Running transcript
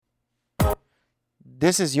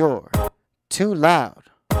This is your Too Loud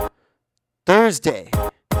Thursday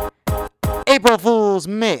April Fool's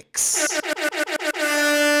Mix.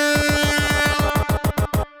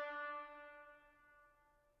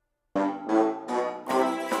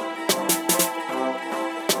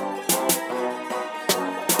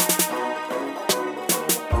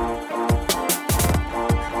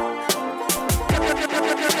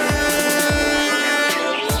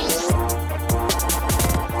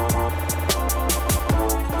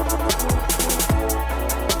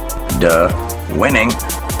 Winning.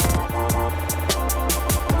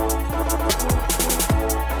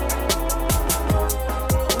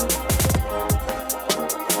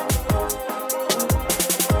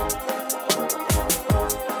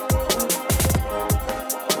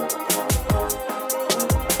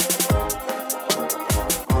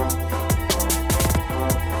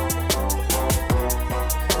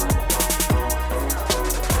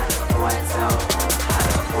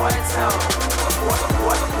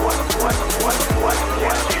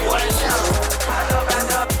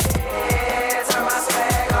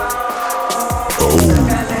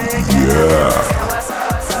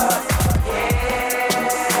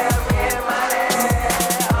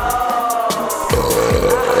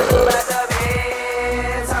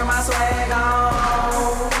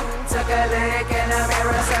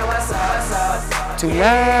 Too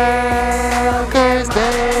Loud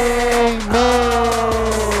Thursday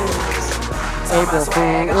Mix. April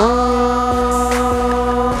Fool's.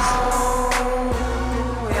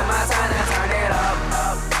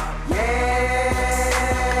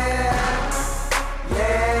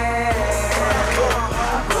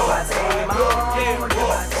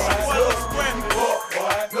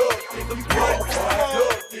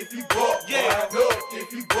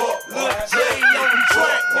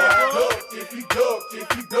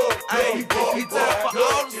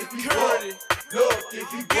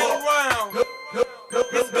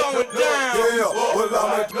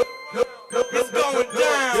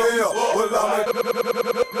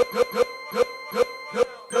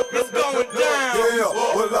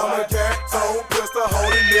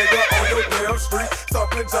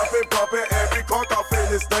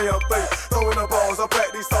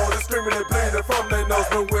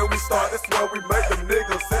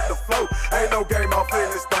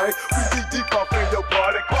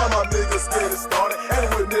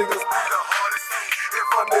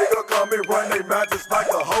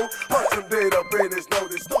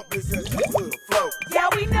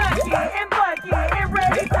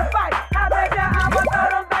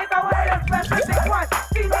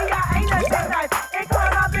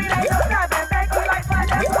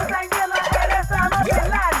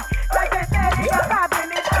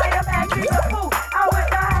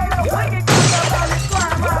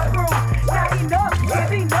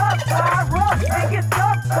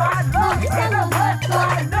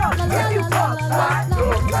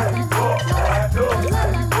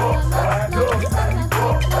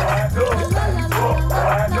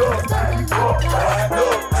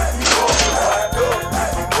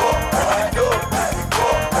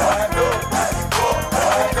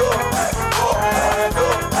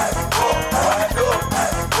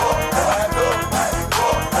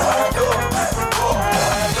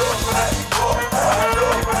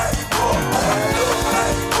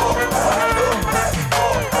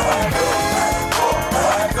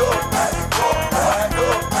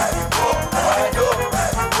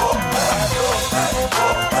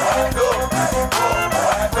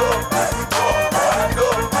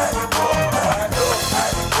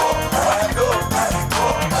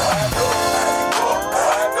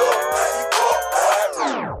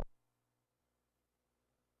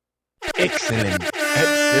 Excellent.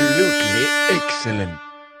 Absolutely excellent.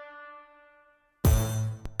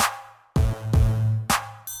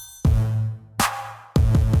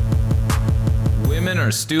 Women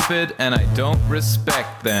are stupid and I don't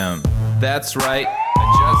respect them. That's right, I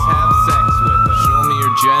just have sex with them. Show me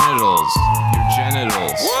your genitals. Your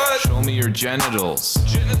genitals. What? Show me your genitals.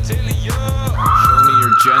 Genitalia. Show me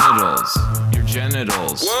your genitals. Your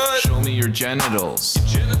genitals. What? Show me your genitals.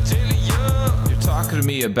 Genitalia. You're talking to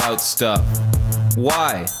me about stuff.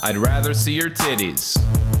 Why? I'd rather see your titties.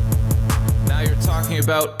 Now you're talking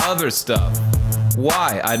about other stuff.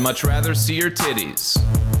 Why? I'd much rather see your titties.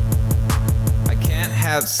 I can't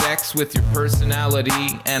have sex with your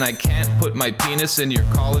personality, and I can't put my penis in your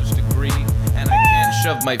college degree, and I can't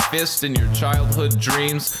shove my fist in your childhood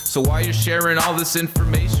dreams. So why you sharing all this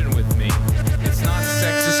information with me? It's not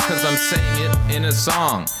sexist cause I'm saying it in a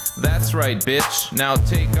song. That's right, bitch. Now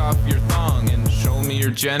take off your thong and show me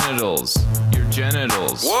your genitals. Your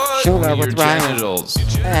genitals. What? Show Show love me your with Ryan. genitals.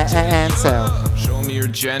 And so. Show me your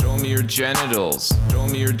genitals. Show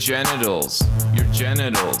me your genitals. Your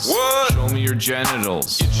genitals. What? Show me your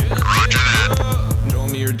genitals. Show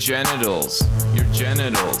me your genitals. Your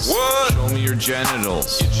genitals. What? Show me your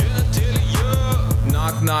genitals.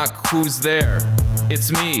 Knock knock, who's there?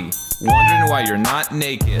 It's me. Wondering why you're not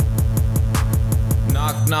naked.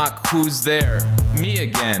 Knock knock, who's there? Me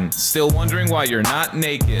again. Still wondering why you're not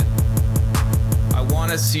naked. I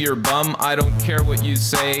wanna see your bum, I don't care what you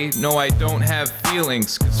say. No, I don't have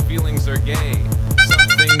feelings, cause feelings are gay.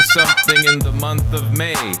 Something in the month of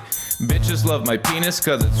May. Bitches love my penis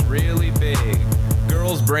cause it's really big.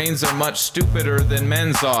 Girls' brains are much stupider than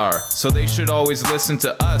men's are, so they should always listen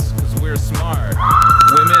to us cause we're smart.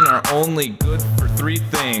 Women are only good for 3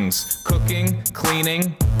 things: cooking,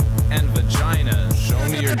 cleaning, and vaginas. Show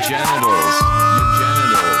me your genitals. Your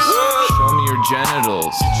genitals. Show me your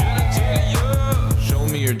genitals. Show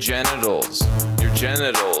me your genitals. Your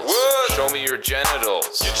genitals. Show me your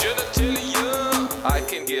genitals. I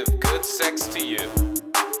can give good sex to you,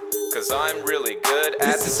 cause I'm really good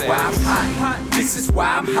at This is sex. why I'm hot. This is why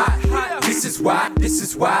I'm hot. This is why I'm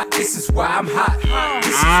hot. This is why I'm hot.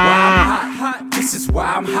 This is why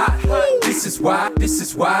I'm hot. This is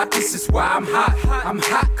why I'm hot. I'm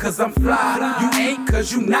hot cause I'm fly. You ain't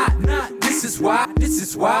cause you not. This is why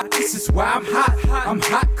I'm hot. I'm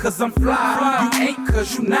hot cause I'm fly. You ain't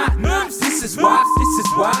cause you not. This is why I'm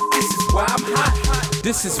hot.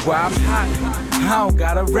 This is why I'm hot. I don't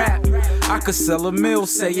gotta rap. I could sell a mill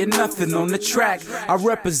saying nothing on the track. I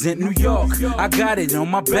represent New York. I got it on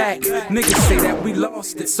my back. Niggas say that we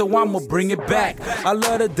lost it, so I'ma bring it back. I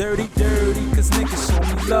love the dirty, cause niggas show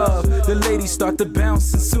me love. The ladies start to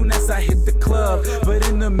bounce as soon as I hit the club. But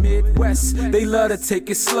in the Midwest, they love to take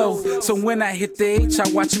it slow. So when I hit the H, I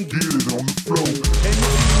watch them get it on the floor. And if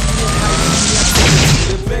you know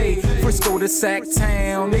how the Bay, Frisco to Sac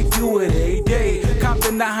Town, they do it every day.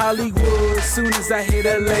 Compton to Hollywood, soon as I hit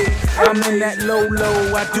LA, I'm in that low,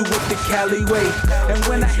 I do it the Cali way. And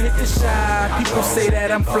when I hit the Shy, people say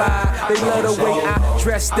that I'm fly. They love the way I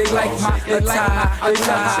dress, they like my attire. They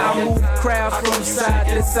love how I move crowds from side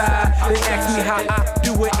to side. They ask me how I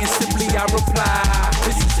do it, and simply I reply,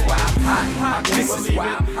 this is why I'm hot. This is why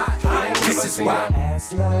I'm hot. This is why.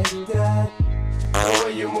 Ass like that. The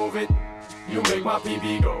way you move it, you make my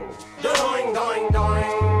PB go. Doing, doing,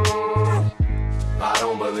 doing. I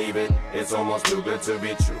don't believe it, it's almost too good to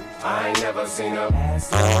be true. I ain't never seen a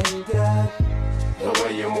ass like that. The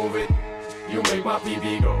way you move it, you make my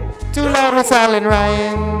PB go. Too loud with Silent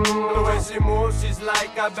Ryan. The way she moves, she's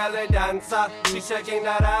like a belly dancer. She's shaking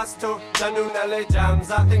that ass to the new Nelly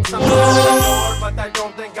jams. I think something's more, but I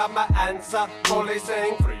don't think I'm my answer. Fully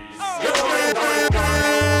saying freeze. Going, going,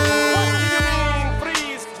 going. What do you mean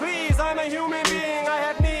freeze? Please, I'm a human being. I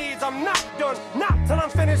have needs. I'm not done, not till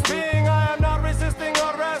I'm finished being. I am not resisting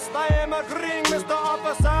arrest. I am agreeing, Mr.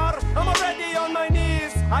 Officer. I'm already on my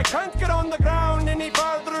knees. I can't get on the ground any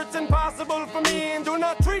further. It's impossible for me. And do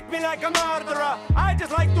not treat me like a murderer. I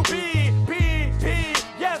just like to be.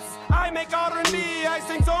 Yes, I make R&B. I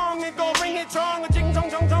sing song and go ring it strong. Ching chong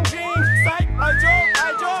chong chong ching. Psych, I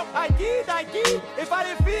joke. I kid. If I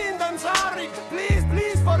offend, I'm sorry.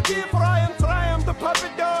 Please forgive, for I am Triumph, the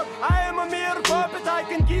puppet dog. I am a mere puppet. I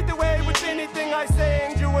can get away with anything I say,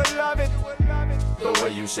 and you will love it. The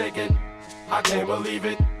way you shake it, I can't believe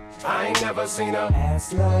it. I ain't never seen a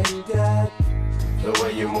ass like that. The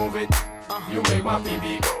way you move it, you make my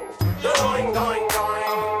PB go. Doing, doing,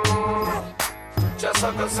 doing. Just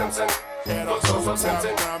like a Simpson, looks so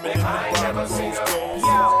tempting. I ain't never seen a.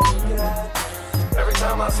 Every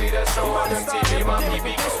time I see that show on MTV, my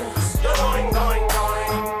PB goes. Doing, doing,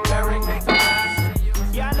 doing. Very big.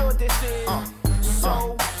 Yeah, I know what this is.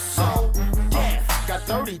 Got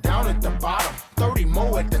 30 down at the bottom, 30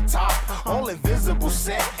 more at the top. All invisible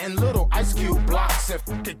set and little ice cube blocks. If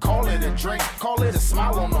they call it a drink, call it a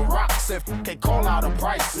smile on the rocks. If they call out a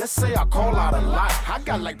price, let's say I call out a lot. I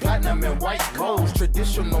got like platinum and white gold,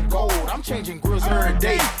 traditional gold. I'm changing grills every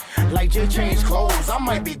day, like Jay changed clothes. I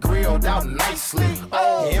might be grilled out nicely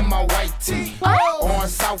in my white tee on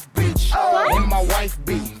South Beach. In my wife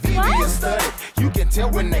beat, VV is studded. You can tell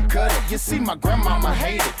when they cut it. You see, my grandmama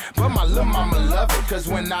hate it, but my little mama love it. Cause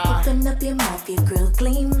when I open up your mouth, your grill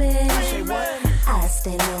gleaming. I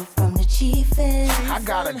stay low from the chiefin'. I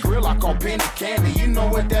got a grill I call penny candy. You know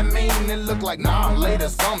what that mean? It look like nah later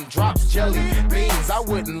some drops jelly beans. I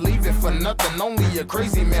wouldn't leave it for nothing, only a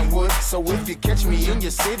crazy man would. So if you catch me in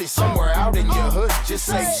your city, somewhere out in your hood, just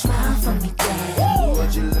say smile for me, daddy.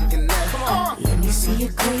 What you looking at? Let me see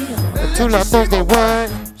your grill. Too Loud Thursday,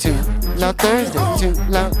 1, 2. Loud Thursday, Too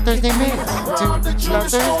Loud Thursday Mix, Too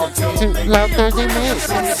Loud Thursday, Too Loud Thursday Mix.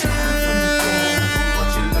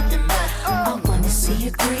 I wanna see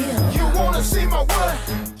you grill. You wanna see my what?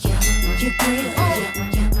 You grill.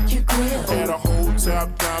 You grill. At a whole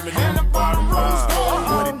top diamond in the bottom rose.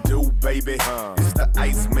 What it do, baby? It's the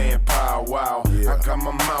Iceman Power Wow. I got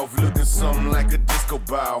my mouth looking something like a disco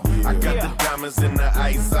ball. I got the diamonds in the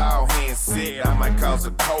ice all hand set. I might cause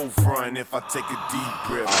a cold front if I take a deep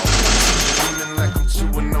breath. Feeling like I'm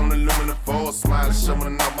chewing on aluminum foil, smiling,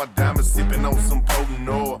 showing all my diamonds, sipping on some potent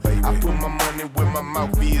oil. I put my money where my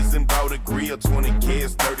mouth is and bought a grill. 20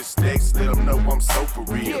 kids, 30 stacks, let them know I'm so for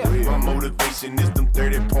real. My motivation is them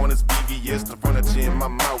 30 pointers, BVS, the furniture in my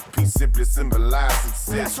mouthpiece simply symbolize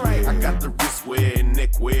success. I got the wrist wear and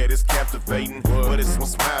neck wear that's captivating, but it's one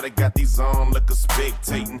smile that got these on looking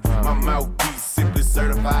spectating. My mouthpiece simply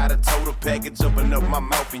certified, a total package. Open up my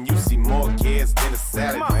mouth and you see more kids than a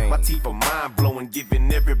salad. My teeth are mind blowing,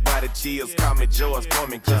 giving everybody chills. Call me George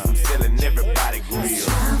Foreman, cause I'm selling everybody grills.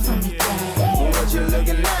 What you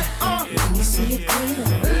looking at? Let me see you grill.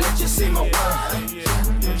 Let you see my what?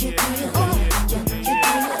 You grill. You grill.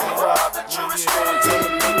 The Jewish girl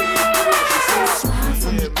telling me you Smile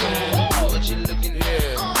for me, girl. what you looking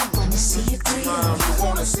at? I wanna see you grill. You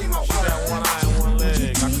wanna see my what? One eye and one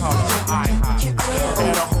leg. I call it IHOP. You grill.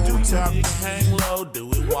 At a whole top. Hang low, do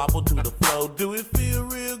it wobble to the flow. Do it feel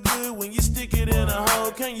real good when you stick it in a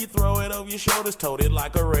hole? Can you throw it over your shoulders, tote it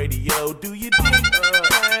like a radio? Do you dig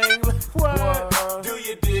hang what? Do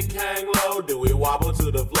you dig hang low? Do it wobble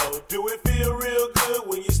to the flow? Do it feel real good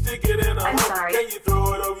when you stick it in a hole? Can you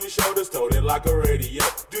throw it over your shoulders, tote it like a radio?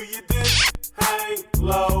 Do you dig hang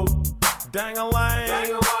low? Dang-a-lang.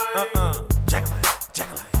 Dang-a-lang.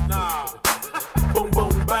 Jack-a-lang. Nah. Boom,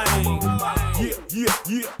 boom, bang.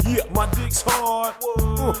 Yeah. My dick's hard.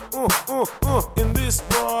 In this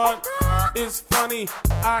broad. It's funny,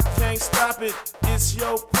 I can't stop it. It's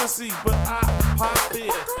your pussy, but I pop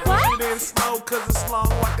it. Push it in slow, cause it's long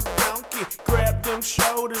like a donkey. Grab them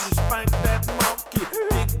shoulders and spank that monkey.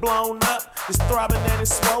 Dick blown up, it's throbbing and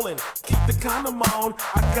it's swollen. Keep the condom on,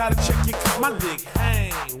 I gotta check your my dick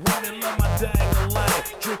hang. Women love my dang-a-lang.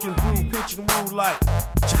 Drinking brew, pitching woo like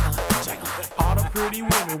Jack-a-lang. All the pretty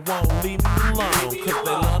women won't leave me alone, cause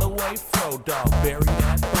they love the way Fro Dog bury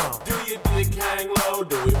that bone. Do your dick hang low?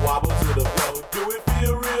 Do it wobble to the flow? Do it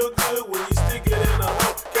feel real good when you stick it in a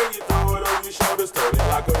hole? Can you throw it over your shoulders, throw it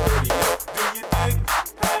like a radio? Do your dick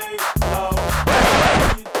hang low?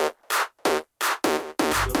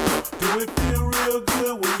 Do it feel real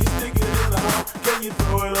good when you stick it in a hole? Can you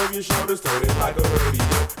throw it over your shoulders, throw it like a radio?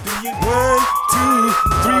 Do you 1, 2,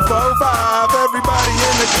 3, 4, 5. Everybody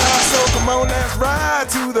in the car, so come on, let's ride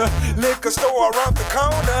to the liquor store around the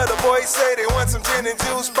corner. The boys say they want some gin and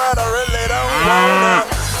juice, but I really don't wanna.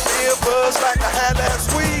 Feel buzz like I had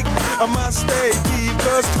last week. I must stay deep,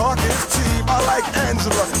 cause talk is cheap. I like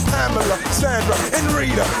Angela, Pamela, Sandra, and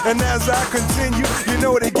Rita. And as I continue, you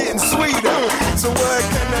know they're getting sweeter. So what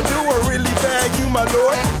can I do? I really bag you, my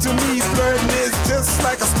lord. To me, flirting is just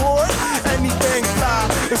like a sport. Anything fly,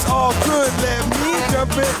 it's all good. Let me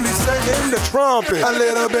jump in, please sing in the trumpet. A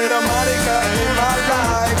little bit of Monica in my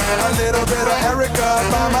life, a little bit of Erica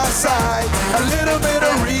by my side, a little bit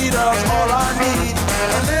of Rita's all I need,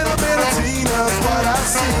 a little bit of Tina's what I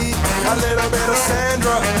see, a little bit of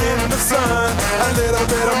Sandra in the sun, a little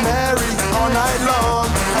bit of Mary all night long,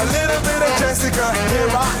 a little bit of Jessica, here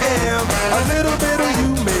I am, a little bit of you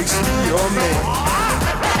makes me your man.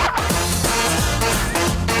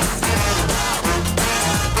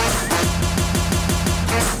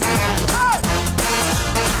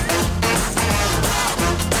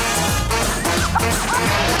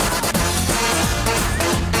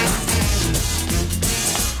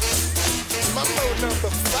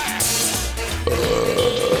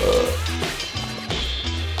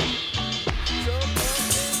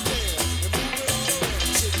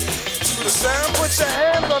 Put your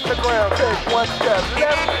hands on the ground. Take one step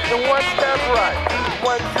left and one step right.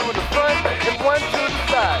 One to the front and one to the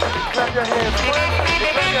side. Clap your hands once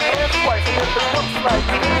and clap your hands twice. And if it looks like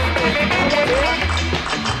you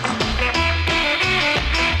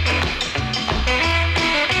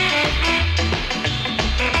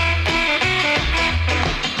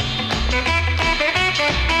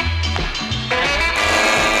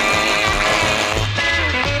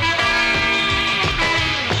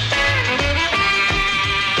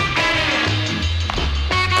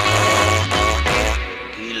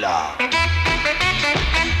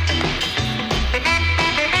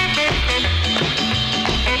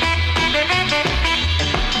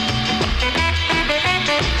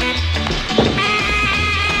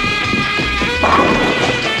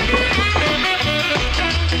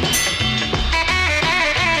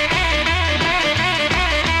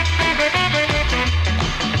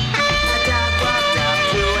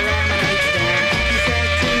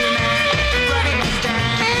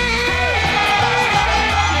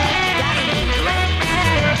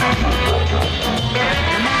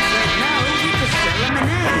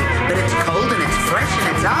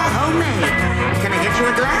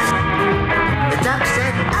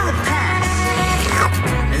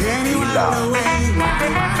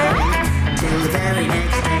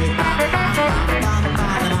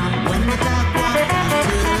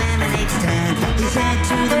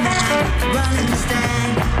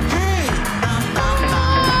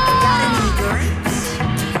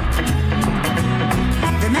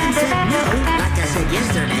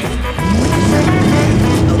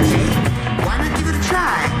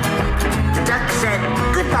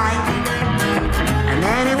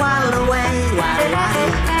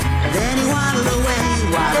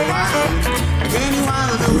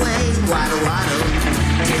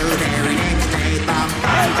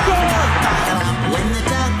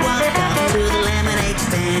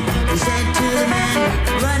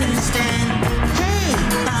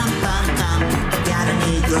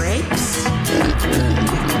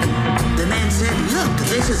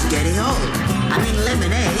is getting old. I mean,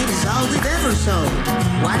 lemonade is all we've ever sold.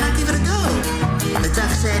 Why not give it a go? The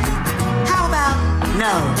duck said, how about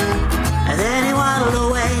no? And then he waddled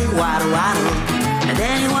away, waddle, waddle. And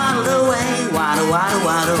then he waddled away, waddle, waddle,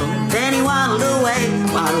 waddle. Then he waddled away,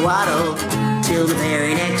 waddle, waddle. Till the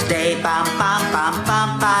very next day, bum, bum, bum, bum,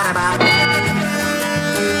 bada, bum.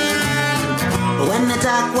 When the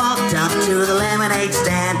duck walked up to the lemonade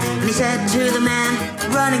stand, and he said to the man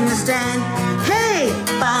running the stand, hey,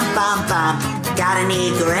 bum, bum, bum, got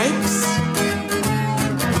any grapes?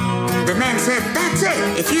 The man said, that's it.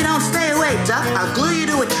 If you don't stay away, duck, I'll glue you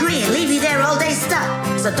to a tree and leave you there all day stuck.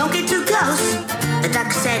 So don't get too close. The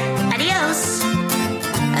duck said, adios.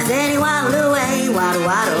 And then he waddled away, waddle,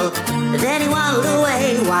 waddle. And then he waddled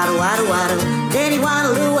away, waddle, waddle, waddle. Then he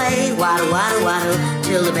waddled away, waddle, waddle, waddle.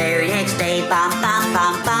 Till the very next day, bum, bum,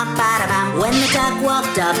 bum, bum, bada, bum. When the duck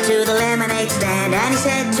walked up to the lemonade stand, and he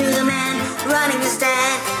said to the man running the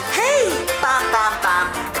stand, hey, bum, bum,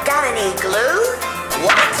 bum, got any glue?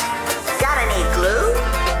 What? Got any glue?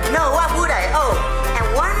 No, what would I? Oh, and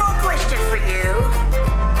one more question for you.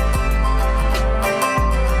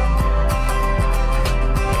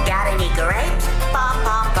 Got any grapes? Bum,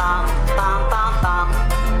 bum, bum, bum, bum, bum.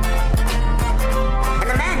 And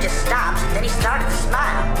the man just stopped, then he started to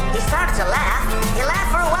smile. He started to laugh. He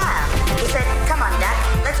laughed for a while. He said, come on, duck,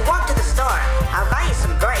 let's walk to the store. I'll buy you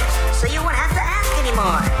some grapes so you won't have to ask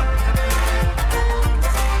anymore.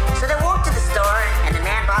 So they walked to the store, and the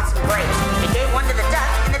man bought some grapes. He gave one to the duck,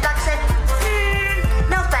 and the duck said,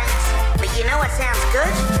 no thanks. But you know what sounds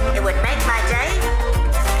good? It would make my day.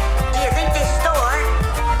 Do you think this store?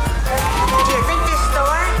 Do you think this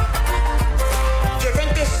store? Do you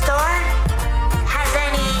think this store has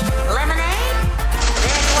any lemonade?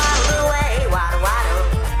 Then he waddled away, waddle, waddle.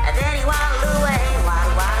 And then he waddled away,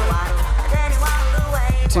 waddle, waddle, waddle. And then he waddled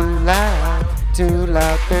away. Too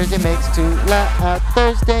loud, Thursday mix, too loud,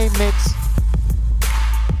 Thursday mix.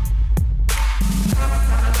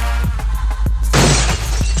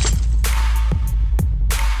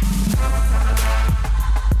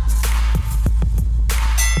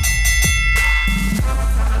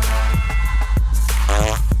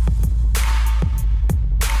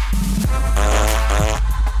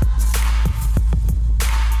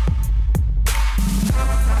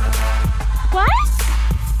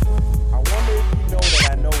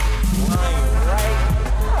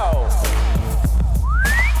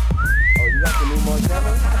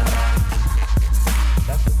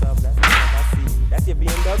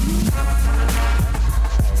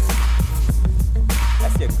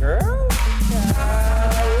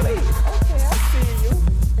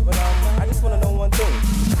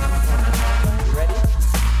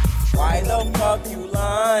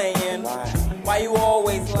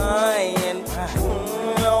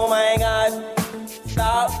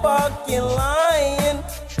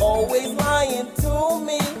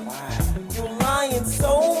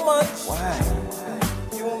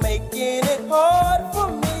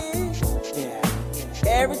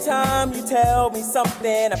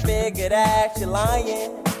 I figured out you're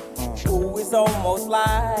lying. Ooh, it's almost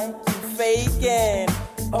like you faking.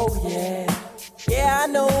 Oh yeah, yeah, I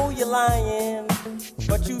know you're lying,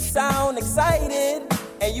 but you sound excited,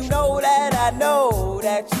 and you know that I know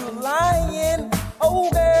that you're lying. Oh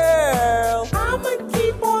girl, I'ma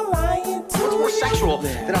keep on lying too. What's more sexual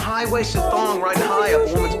than a high-waisted thong riding high up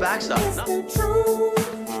a woman's backside? No?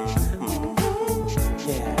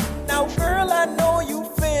 Yeah. Now girl, I know you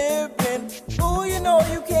fibbing. Ooh, you know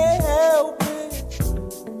you can't help it.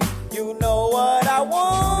 You know what I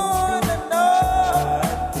wanna know.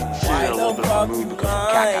 Why the fuck you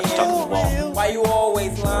lying? Why you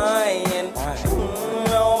always lying?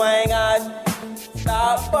 Oh my gosh,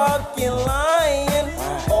 stop fucking lying.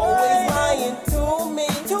 Always lying to me.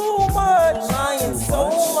 Too much. Lying so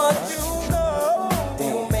much. You know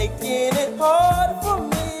you're making it hard for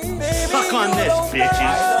me. Baby, suck on this,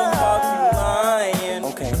 bitches.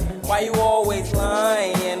 Why you always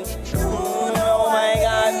lying? Oh my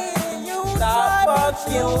God, stop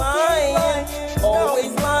fucking lying.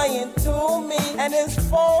 Always lying to me, and it's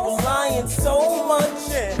false. Lying so much,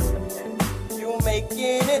 you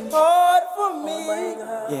making it hard for me.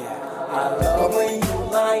 Yeah, I love when you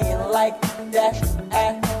lying like that.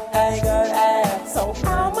 I got ass, so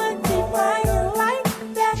I'ma keep lying like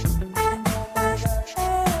that.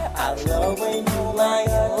 I love when you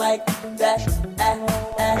lying like that. I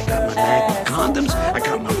got my bag of condoms, I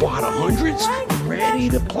got my wad of hundreds, I'm ready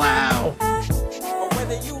to plow. Why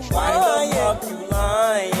the fuck you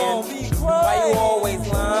lying? Why you always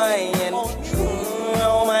lying?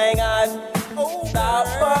 Oh my God, stop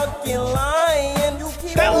fucking lying.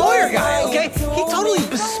 That lawyer guy, okay? He totally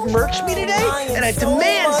murks me today, and I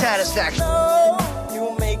demand satisfaction.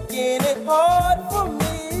 You making it hard for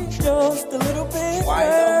me, just a little bit. Why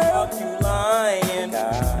the fuck you lying?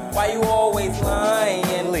 Why you always lying?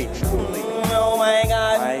 Oh my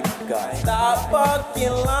God. Stop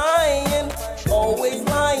fucking lying. Always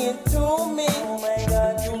lying to me. Oh my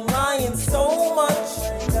God. You lying so much.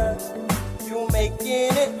 You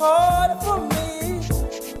making it hard for me.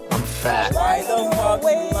 I'm fat. Why the fuck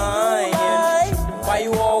you lying? Why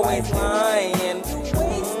you always lying?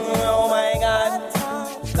 Oh my God.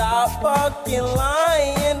 Stop fucking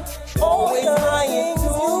lying. Always lying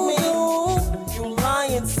to me. You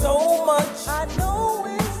lying so much. I know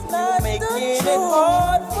it's not making it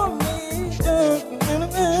hard for me.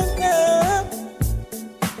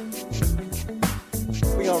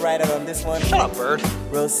 We gonna ride it on this one. Shut up, Bird.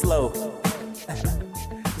 Real slow.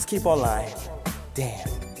 Just keep on lying. Damn.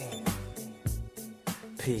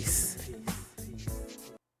 Peace.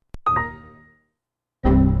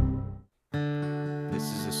 This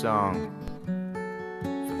is a song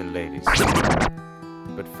for the ladies.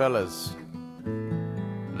 But fellas,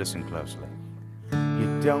 listen closely.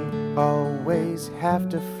 You don't always have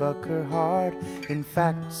to fuck her hard. In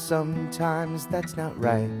fact, sometimes that's not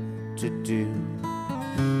right to do.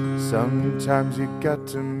 Sometimes you got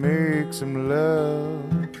to make some love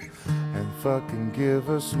and fucking give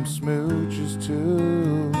her some smooches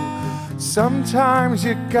too. Sometimes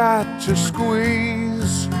you got to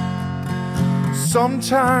squeeze.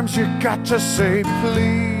 Sometimes you got to say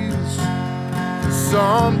please.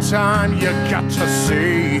 Sometimes you got to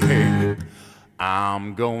say, hey,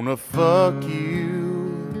 I'm gonna fuck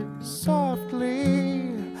you softly.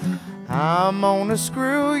 I'm gonna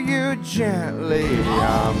screw you gently.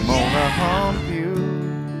 I'm gonna hump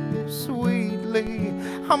you sweetly.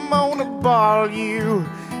 I'm gonna ball you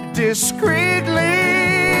discreetly.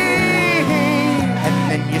 And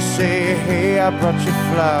then you say, hey, I brought you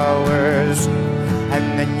flowers.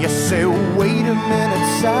 And then you say, wait a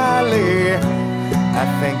minute, Sally, I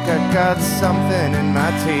think I got something in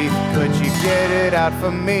my teeth. Could you get it out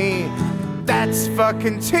for me? That's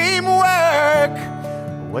fucking teamwork.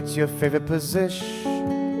 What's your favorite position?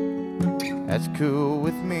 That's cool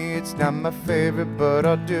with me. It's not my favorite, but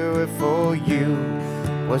I'll do it for you.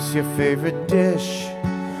 What's your favorite dish?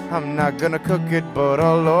 I'm not gonna cook it, but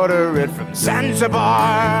I'll order it from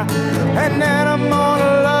Zanzibar. And then I'm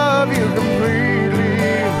gonna love you completely.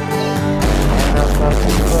 And I'll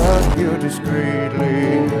fucking fuck you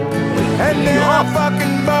discreetly. And then I'll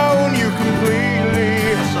fucking bone you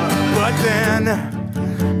completely. But then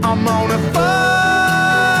I'm gonna fuck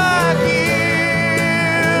you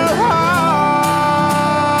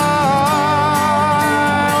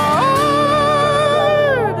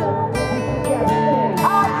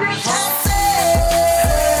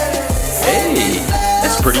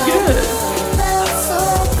Pretty good.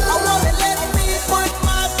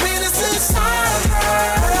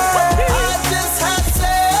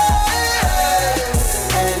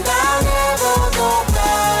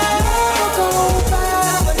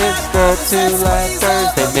 It's the Two Live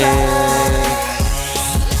Thursday mix.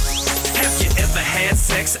 Have you ever had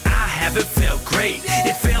sex? I haven't felt great.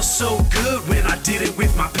 It felt so good when I did it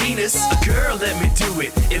with my penis. A girl let me do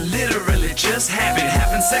it. It literally just happened.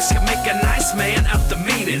 Having sex can make a nice man out the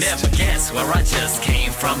meanest. Never guess where I just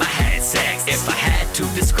came from. I had sex. If I had to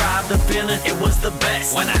describe the feeling, it was the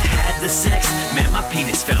best. When I had the sex, man, my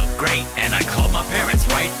penis felt great. And I called my parents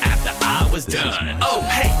right after I was done. Oh,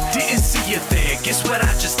 hey, didn't see you there. Guess what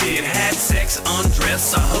I just did? Had sex,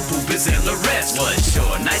 undressed, saw her boobies and the rest. Was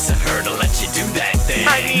sure nice of her to let you do that thing.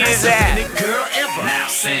 I needed nice that. Any girl ever. Now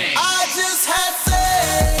sing. I just had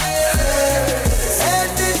sex,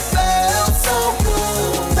 and it felt so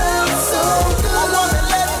good, felt so good. I wanna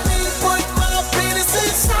let me put my penis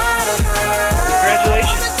inside of her.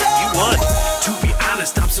 Congratulations, you won. To be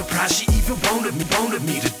honest, I'm surprised she even wanted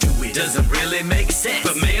me to do it. Doesn't really make sense.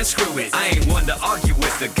 But man, screw it. I ain't one to argue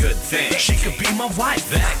with a good thing. She could be my wife.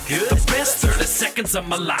 That good? The best 30 seconds of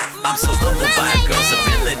my life. I'm so humbled by a girl's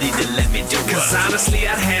ability to let me do it. Cause honestly,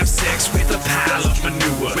 I'd have sex with a pile of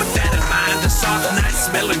manure. With that in mind, the soft night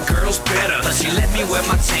smelling girl's better. But she let me wear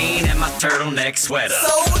my chain and my turtleneck sweater.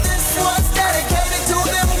 So this one's dedicated to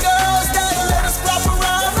them girls that let us flop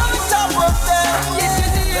around on the top of them. If you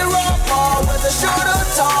need a rock ball with a shirt or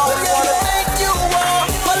tall, we wanna make you walk,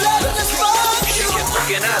 but let us fuck you. She kept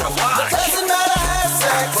looking at her watch. Doesn't matter have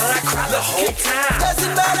sex, but I cried the whole time.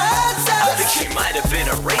 Doesn't matter have sex. I think she might have been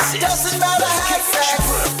a racist. Doesn't matter have sex. She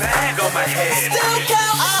put a bag on my head. Still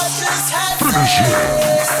count. I just had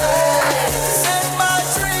sex, and my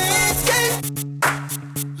dreams came.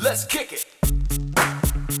 Let's kick it.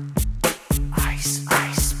 Ice,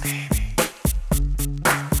 ice, man.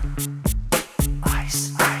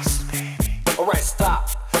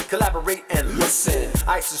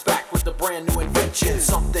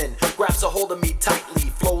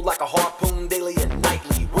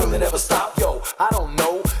 will it ever stop? Yo, I don't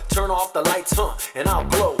know. Turn off the lights, and I'll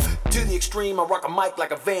glow. To the extreme, I rock a mic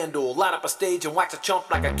like a vandal. Light up a stage and wax a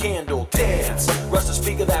chump like a candle. Dance, rush the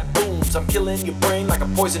speaker that booms. I'm killing your brain like a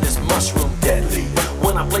poisonous mushroom. Deadly,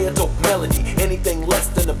 when I play a dope melody. Anything less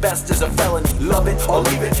than the best is a felony. Love it or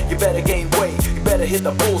leave it, you better gain weight. You better hit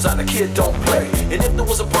the bullseye, the kid don't play. And if there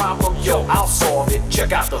was a problem, yo, I'll solve it.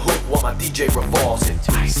 Check out the hook while my DJ revolves it.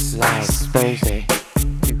 Ice, ice, Thursday.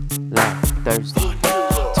 Last Thursday.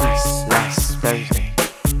 Last Thursday.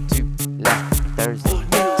 Thursday, last Thursday,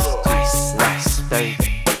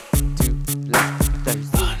 last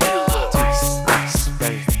Thursday, last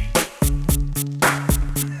Thursday.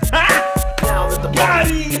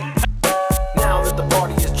 Now that the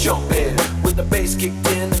party is jumping, with the bass kicked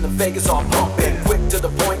in and the Vegas all pumping, quick to the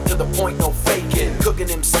point, no faking. Cooking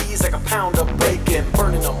MCs like a pound of bacon,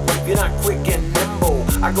 burning them. If you're not quick and nimble,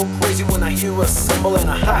 I go crazy when I hear a cymbal and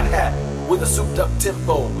a hi-hat. With a souped up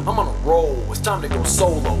tempo, I'm on a roll. It's time to go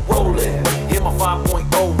solo, rollin'. Hit my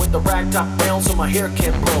 5.0 with the rag top down so my hair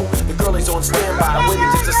can blow. The girlie's on standby, waiting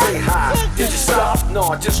just to say hi. Did you stop? No,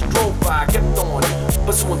 I just drove by, kept on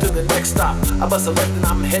pursuing to the next stop. I bust a left and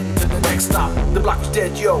I'm heading to the next stop. The block was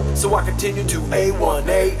dead, yo, so I continue to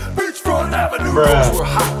A1A Beachfront Avenue. Girls were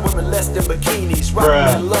hot, women less than bikinis.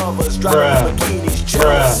 Rockin' lovers, driving in bikinis.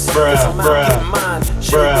 Jealous, cause I'm out getting mine.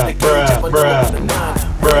 Sharing the cage, I'm a the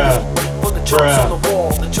 9. Chumps on the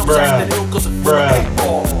wall, the chumps acting ill cause it full of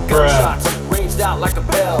 8-ball. Gunshots ranged out like a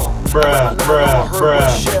bell. I heard when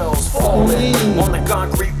shells falling on the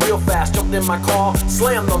concrete real fast. Jumped in my car,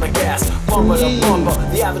 slammed on the gas. Bumper to bumper,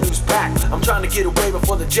 the avenue's packed. I'm trying to get away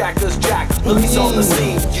before the jackers jack. Police on the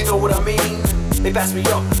scene, you know what I mean? They passed me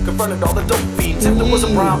up, confronted all the dope fiends. If there was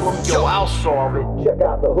a problem, yo, I'll solve it. Check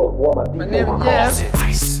out the hook while my DJ calls it.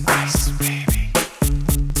 Ice, ice, baby.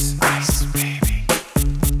 Ice, baby.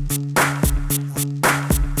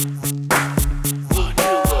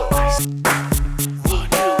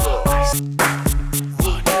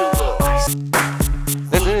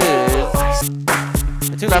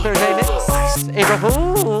 Thursday mix, April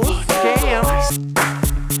Fool's Jam.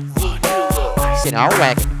 Get all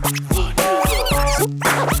wacky.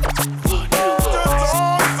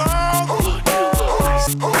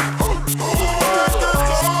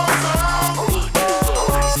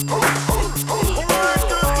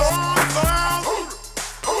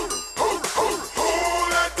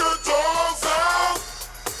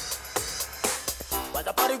 Well,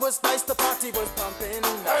 the party was nice, the party was pumping.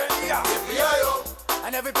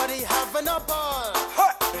 And everybody having a ball.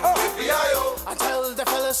 Until the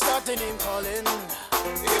fellas start the name calling.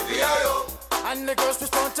 And the girls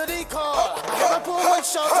respond to the call. I hear a poor one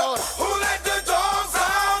shout out, who let the dogs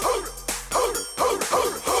out? Who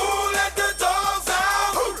let the dogs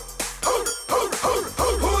out? Who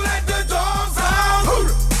let the dogs out? Who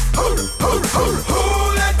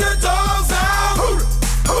let the dogs out?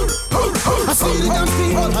 I see the dance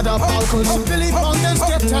people had a balcony. Billy Bonders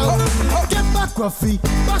get out. Get back, Gruffy,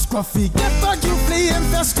 bash Gruffy. Get back, you flea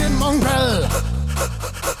infested mongrel.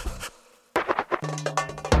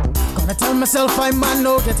 Gonna tell myself I'm man,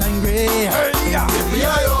 no get angry. Hey, yeah.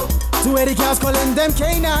 280 cars calling them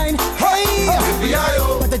K9. Hey,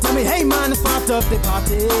 but they tell me, hey man, it's part of the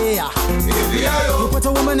party. You put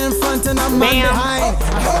a woman in front and a man behind.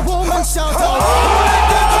 I heard a woman shout out, who let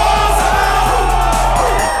the dogs out?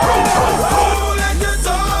 Who let the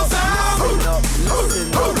dogs out? Who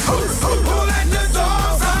let the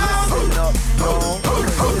dogs out? Who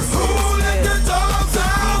let the dogs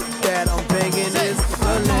out? That I'm begging is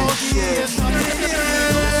delicious.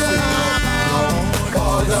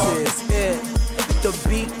 This is it. The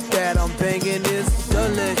beat that I'm banging is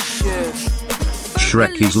delicious.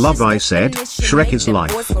 Shrek is love, I said. Shrek is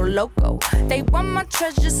life. They want my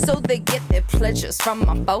treasures so they get their pleasures from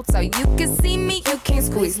my boat. So you can see me, you can't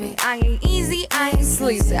squeeze me. I ain't easy, I ain't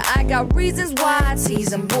sleazy. I got reasons why I tease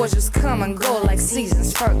them. Boys just come and go like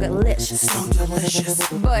seasons. Fergalicious, so delicious.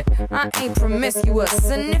 But I ain't promiscuous.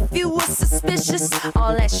 And if you were suspicious,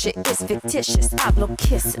 all that shit is fictitious. I blow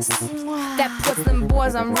kisses. That puts them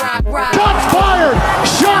boys on rock. Shots fired!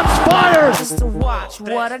 Shots fired! Just to watch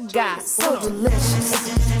what I got. So delicious.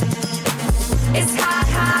 It's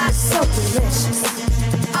hot, so delicious.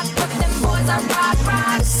 I put them boys on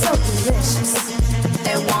rock, so delicious.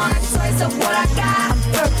 They want a taste of what I got.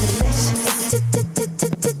 I'm delicious.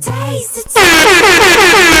 Taste it.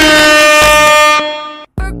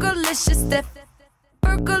 Burgalicious,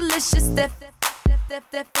 Burgalicious,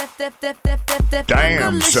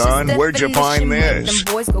 Damn, son, where'd you find this?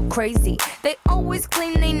 Them boys go crazy. They always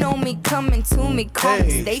claim they know me, coming to me, call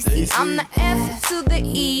me Stacy. I'm the F to the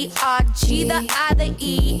E, R, G, the I, the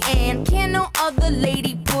E, and can no other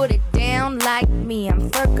lady put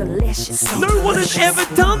No one has ever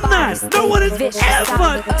done that. No one has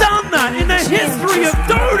ever done that in the history of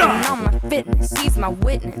Dota. Fitness, he's my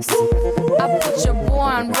witness. I put your boy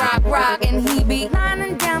on rock, and he be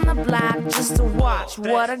lining down the block just to watch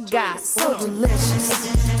what I got. So delicious.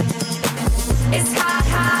 It's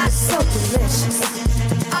hot, so delicious.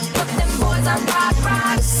 I put them boys on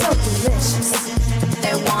rock, so delicious.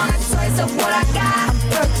 They want a taste of what I got. I'm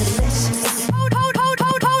so delicious. Hold up.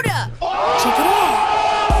 Check it out.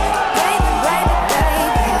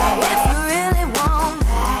 If you really want,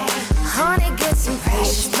 honey, get some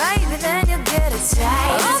precious. Maybe then you'll get a taste.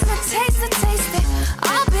 I'm gonna taste it.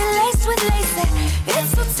 I'll be laced with lace. It's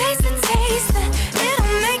so tasty.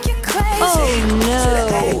 It'll make you crazy. Oh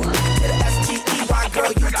no. To the S-T-E-Y,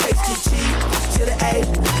 girl, you tasty cheap. To the A,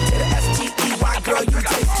 to the S-T-E-Y, girl, you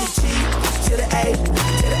tasty cheap. To the A,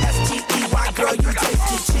 to the S-T-E-Y, girl, you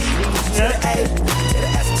tasty cheap. To the A, to the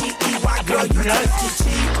S-T-E-Y, girl, you tasty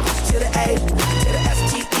cheap. To the A, to the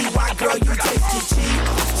S-T-E-Y, girl, you tasty cheap.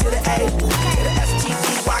 To the A, to the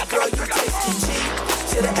S-T-E-Y, girl, you tasty cheap.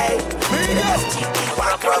 To the A, to the S-T-E-Y,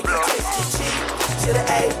 girl, you tasty cheap. To the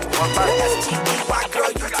A, to the S-T-E-Y,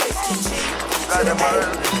 girl, you tasty cheap. To the A,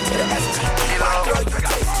 to the S-T-E-Y, girl, you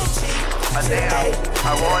tasty cheap.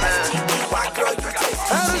 I want it.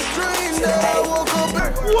 Had a dream that I woke up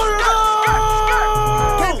and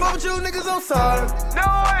can't fuck with you niggas, I'm sorry. No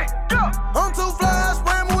way, go. I'm too fly,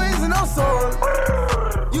 spread my wings and I'm soaring.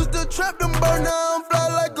 Used to trap them bird, now I'm fly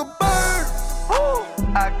like a bird.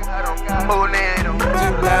 I don't got who need them.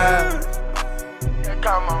 Bird. Yeah,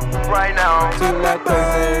 come on, right now.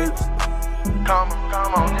 Bird. Come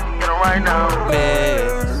on, just get it right now.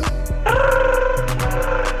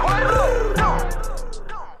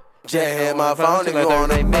 Just hit my phone, nigga on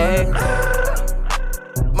the bed.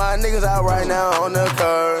 My niggas out right now on the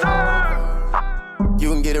curb. You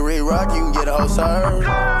can get a re-rock, you can get a whole serve.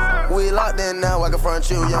 We locked in now, I can front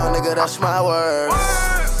you, young nigga, that's my word.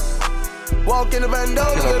 Walk in the bando,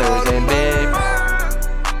 get all them birds.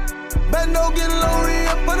 Bando getting low,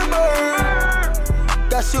 up for the bird.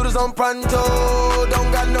 Got shooters on pronto,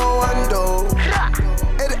 don't got no undo.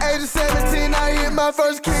 At the age of 17, I hit my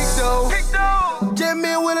first kick though.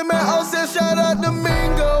 Jimmy with him at Austin, shout out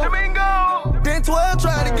Domingo. Then 12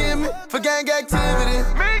 tried to get me for gang activity.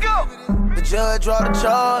 The judge draw the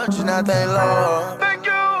charge and I thank Lord.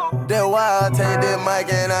 That's why I take that mic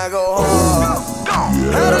and I go hard.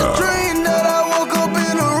 Had a dream that I woke up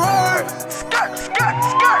in a roar.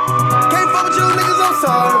 Can't fuck with you niggas, I'm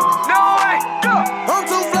sorry. No way, go. I'm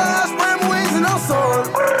too fly, spread my wings and I'm soaring.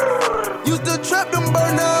 Used to trap them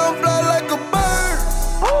bird, now I'm fly like a bird.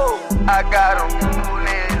 I got them, who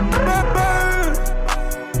need them? Bird.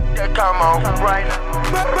 Yeah, come on, right now.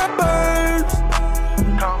 Bird.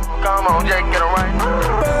 Come on, Jake, get it right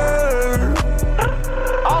now. Bird.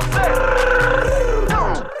 All set.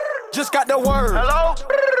 Just got the word. Hello?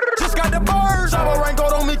 Just got the bird. Shower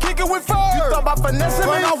raincoat on me, kicking with fur. You thought about finessing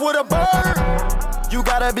me? Run off with a bird. You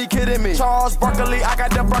gotta be kidding me. Charles Broccoli, I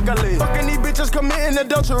got the broccoli. Fucking these bitches committing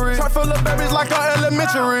adultery. Try full of babies like a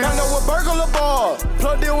elementary. I know a burglar bar.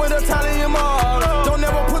 Plugged in with Italian mob. Don't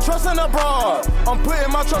never put trust in a broad. I'm putting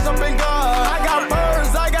my trust up in God. I got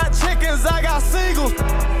birds, I got chickens, I got seagulls.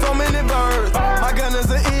 So many birds, my gun is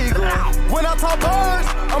an eagle. When I talk birds,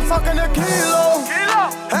 I'm talking a kilo.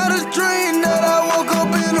 Had a dream that I woke up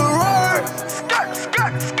in a roar.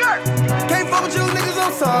 Skirt. Can't fuck with you niggas,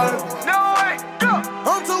 I'm sorry. No way, go.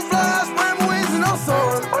 I'm too fly, spread my wings and I'm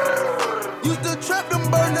soaring. Used to trap them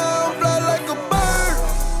bird, now I'm fly like a bird.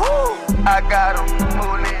 I got them, who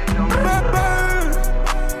need them? Bird.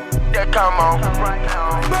 Yeah, come on, right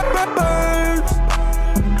now. Bird.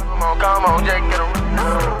 Come on, Jake, get it right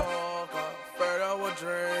now. Bird, I would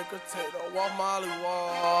drink a potato, walk Molly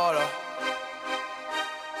water.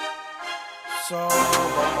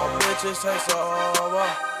 Sober, my bitches take sober.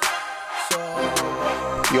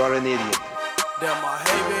 You're an idiot. Damn, I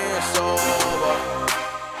hate being sober.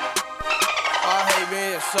 I hate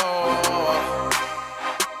being sober.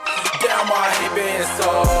 Damn, I hate being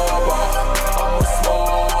sober. I'm a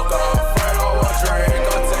smoker, afraid I will drink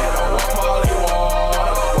a potato, walk Molly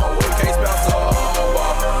water. But we can't spell sober.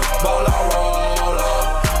 Ball I roll up,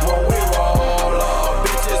 when we roll up,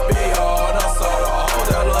 bitches be on us so the whole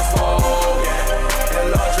that love smoking and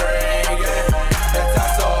love drinking and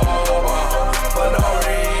that's sober for no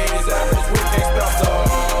reason. Cause we can't spell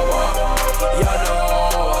sober. You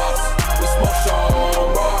know us, we smoke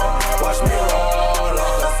sober. Watch me roll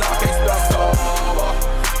up, cause I can't spell sober.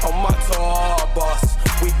 On my tour bus,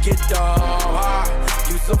 we get dumb high.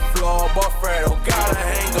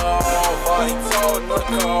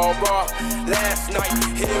 bro. Last night,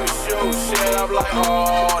 he was shooting shit. I'm like,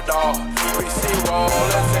 oh, dawg. We see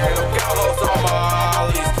rollers and them gallows on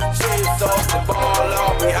Molly's. Cheese sauce and ball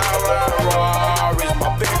out. We out riding Rarries. My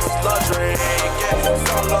bitch is love drinking.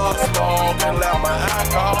 Some love smoking. Let my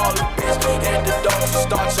alcoholic bitch hit the door. She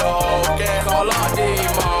start choking. Call her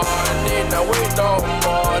D-Money. Now we no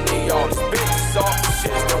money on this bitch. Off the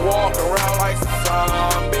shit that walk around like some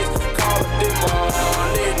zombies. Call it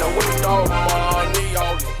D-Money. Now we no money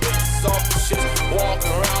on this bitch. Off the shit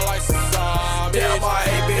walking around like some zombies. Damn, I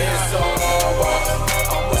ain't been sober.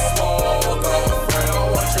 I'm a smoker. Friend, I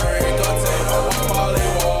want drink. I take no one Molly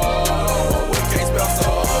water. We can't spell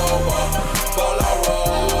sober. Ball I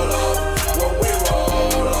roll up. When we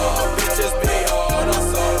roll up, bitches be on us.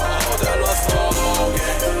 So all that love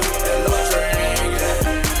smoking and love drinking.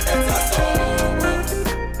 And that's all.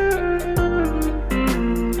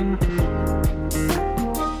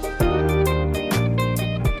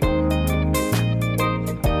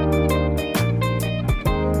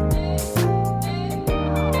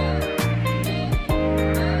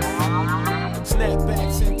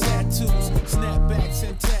 Snapbacks and tattoos, snapbacks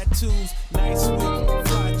and tattoos. Nice whip,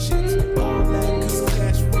 fly chicks, all that cause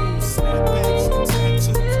cash rules. Snapbacks and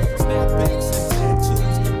tattoos, snapbacks and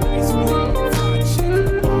tattoos. Nice whip, fly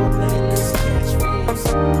chick, all that cause cash rules. Show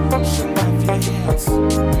off your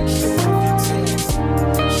hands, show off your tits, show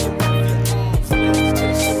off your arms, let's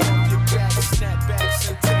just show off your back. Snapbacks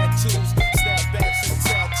and tattoos, snapbacks and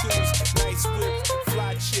tattoos. Nice whip,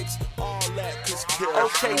 fly chicks, all that cause cash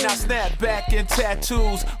rules. Okay, now snapback and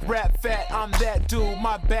tattoos. Rap fat, I'm that dude.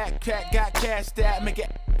 My backpack got cash that make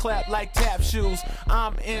it clap like tap shoes.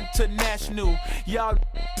 I'm international. Y'all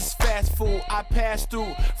is fast food. I pass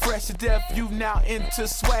through. Fresh to death, you now into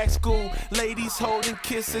swag school. Ladies holding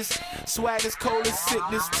kisses. Swag is cold as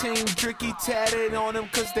sickness. Team Dricky tatted on them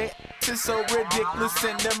cause they is so ridiculous.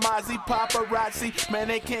 And the Mozzie paparazzi, man,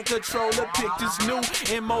 they can't control the pictures. New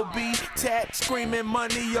MOB tat screaming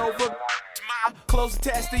money over. Clothes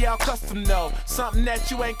attached to y'all custom, no. Something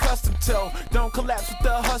that you ain't custom to. Don't collapse with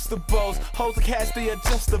the hustlables. Hold the cast, the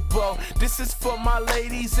adjustable. This is for my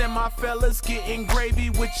ladies and my fellas getting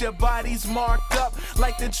gravy with your bodies marked up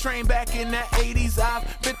like the train back in the 80s. I've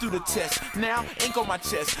been through the test. Now ink on my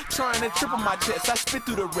chest, trying to triple my chest. I spit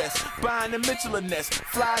through the rest, buying the Mitchell nest.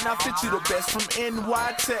 Flying, I fit you the best. From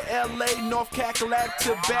NY to LA, North Cackalack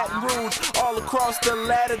to Baton Rouge, all across the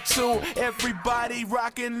latitude. Everybody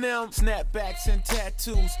rocking them snapbacks and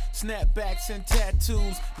tattoos, snapbacks and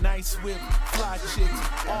tattoos. Nice whip, fly chicks,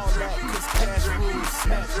 all that cause cash rules.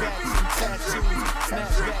 Snapbacks and tattoos,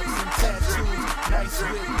 snapbacks and tattoos. Nice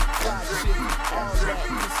whip, fly chicks, all that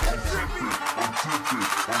cause cash rules.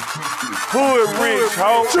 Hood rich,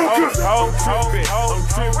 ho, trippin', I'm trippin', I'm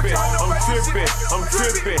trippin', I'm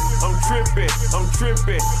trippin', I'm trippin', I'm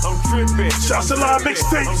trippin', I'm trippin'. Shouts to live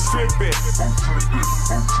mixtapes. I'm trippin',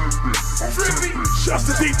 Shouts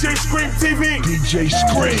to DJ Scream TV. DJ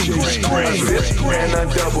Scream. And a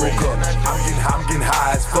double cup. I'm getting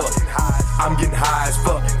high as fuck. I'm getting high as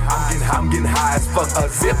fuck. I'm getting high as fuck. A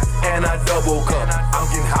zip and a double cup. I'm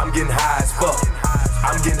getting high as fuck.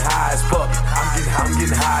 I'm getting high as fuck. I'm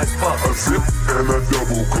getting high as fuck. A zip and a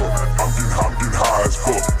double cup. I'm getting high as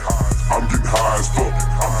fuck. I'm getting high as fuck.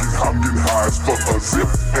 I'm getting high as fuck. A zip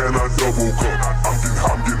and a double cup. I'm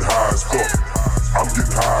getting high as fuck. I'm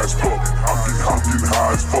getting high as fuck. I'm getting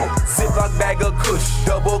high as fuck. Ziploc bag of kush,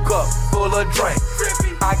 double cup, full of drink.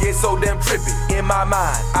 I get so damn trippy, in my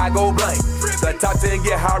mind, I go blank. The top 10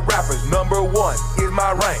 get hot rappers, number 1 is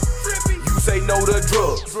my rank. You say no to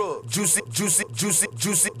drugs, juicy, juicy, juicy,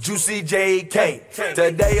 juicy, juicy JK.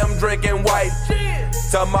 Today I'm drinking white,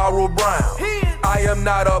 tomorrow brown. I am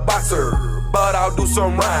not a boxer, but I'll do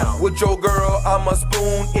some round. With your girl, I'm a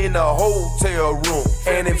spoon in a hotel room.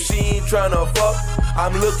 And if she ain't tryna fuck,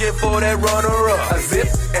 I'm looking for that runner-up. A zip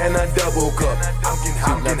and a double cup.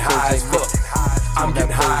 I'm getting high as fuck. I'm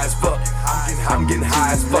getting high as fuck. I'm getting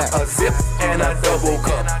high as fuck. A zip and a double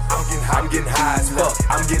cup. I'm getting high as fuck.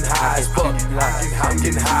 I'm getting high as fuck. I'm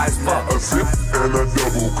getting high as fuck. A zip and a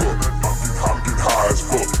double cup. I'm getting high as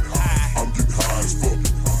fuck. I'm getting high as fuck.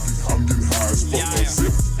 I'm getting high as fuck. A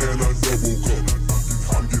zip and a double cup.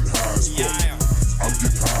 I'm getting high as fuck. I'm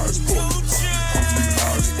getting high as fuck. I'm getting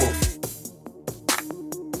high as fuck.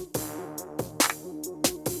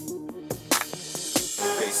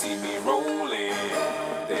 They see me rolling,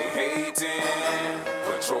 they hating,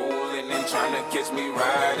 patrolling and trying to catch me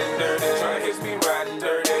riding dirty, trying to catch me riding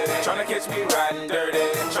dirty, trying to catch me riding dirty,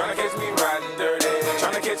 trying to catch me riding dirty,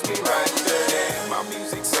 trying to catch me riding dirty. My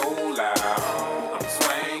music so loud, I'm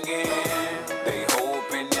swinging. They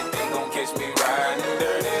hoping that they gon' catch me riding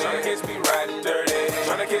dirty, trying to catch me riding dirty,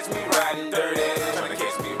 trying to catch me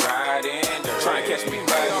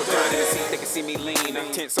see me lean.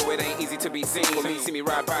 Tense so it ain't easy to be seen. For me, see me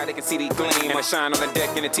ride by, they can see the gleam. And I shine on the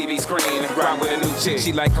deck in the TV screen. Ride with a new chick,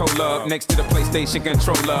 she like cola. Next to the PlayStation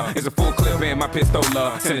controller is a full clip and my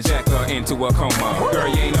pistola. Send a jacker into a coma. Girl,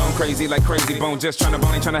 you ain't on crazy like Crazy Bone. Just tryna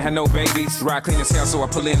bone, ain't tryna have no babies. Ride clean as hell, so I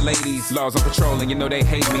pull in ladies. Laws on patrol, and you know they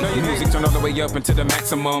hate me. The music turn all the way up into the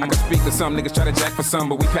maximum. I can speak to some niggas, try to jack for some,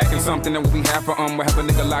 but we packing something that we have for We have a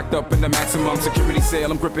nigga locked up in the maximum security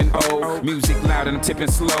cell. I'm gripping O. Music loud and I'm tipping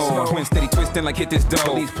slow. Twin steady twisting like hit this dough.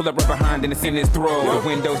 Police pull up right behind and it's in his throat. The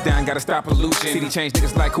windows down, gotta stop pollution. City change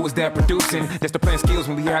niggas like who is that producing? That's the plan skills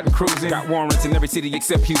when we out and cruising. Got warrants in every city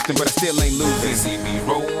except Houston, but I still ain't losing. They see me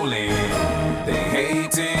rolling, they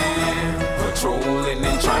hating, patrolling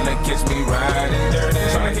and trying to catch me riding dirty.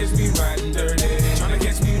 Trying to catch me riding dirty. Trying to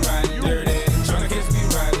catch me riding dirty. Trying to catch me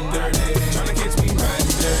riding dirty. Trying to catch me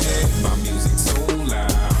riding dirty. My music so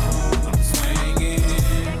loud, I'm swinging.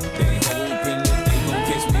 They hoping that they gon'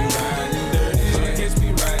 catch me riding dirty. Trying to catch me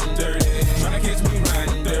riding dirty. Trying to catch me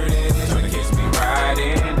riding dirty. Trying to catch me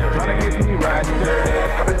riding dirty. Trying to catch me riding dirty.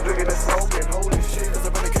 I've been drinking and smoking, holy shit, 'cause I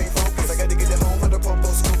really can't focus. I got to get it home with a popo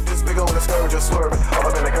scoop. This big on the scourge just swerving. All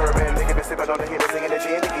up in the curb and nigga been sipping on the hit, singing the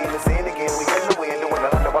gin again, the sin again. We in the wind, doing the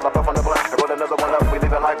thunder while I puff on the blunt. I roll another one up, we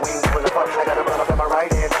living like we ain't giving a fuck. I got a run up in my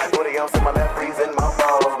right hand, 40 ounce in my left, freezing my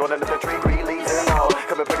balls. Rolling up the tree, leaves and all.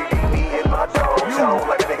 Coming pretty deep, me and my dog. Show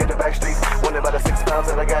like a nigga in the back streets. Won about the 6 pounds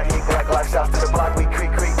and I got heat. Glock shots to the block, we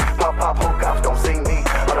creep. Pop, whole cops don't see me.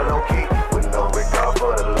 On a low key, with no regard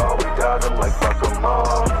for the law. We dodge them like fuck them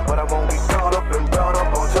all. But I won't be caught up and brought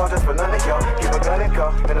up on charges for none of y'all. Keep a gun and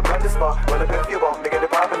car in a blender spot. Run up if you want, nigga, they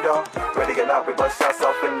poppin' dog. Ready to get out, we bust shots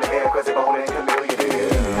off in the air, 'cause they gon' ain't a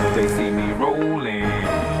millionaire. They see me rolling,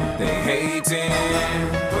 they hating,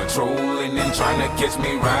 patrolling and trying to catch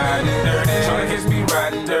me riding dirty. Trying to catch me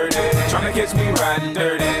riding dirty. Trying to catch me riding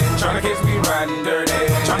dirty. Trying to catch me riding dirty.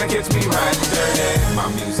 Trying to catch me riding dirty. My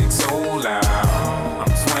music so loud,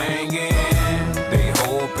 I'm swinging. They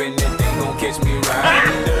hoping that they gon' catch me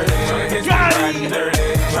riding dirty. Trying to catch me riding dirty.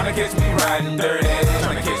 Trying to catch me riding dirty.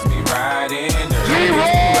 Trying to catch me riding dirty.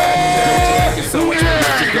 So I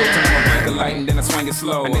try to go turn my break the light and then I swing it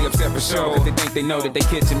slow. And they upset for sure, 'cause they think they know that they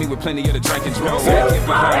catching me with plenty of the drink and drove. So they get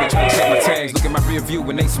behind me, try to check my tags. Look at my rear view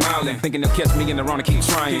when they smiling, thinking they'll catch me in the wrong and keep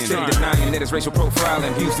trying. Steady denying that it's racial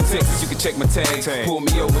profiling. Houston, Texas, you can check my tags. Pull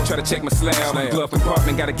me over, try to check my slab. Glove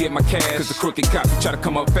compartment, gotta get my cash. 'Cause the crooked cops try to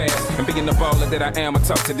come up fast. And being the baller that I am, I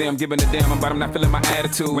talk to them, giving a damn about them not feeling my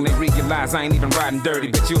attitude. When they realize I ain't even riding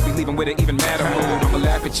dirty, but you'll be leaving with it even madder mood. I'ma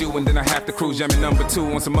laugh at you and then I have to cruise. Jamming number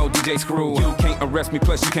 2 on some more DJ screw. You can't arrest me,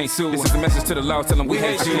 plus you can't sue. This is a message to the law, tell them we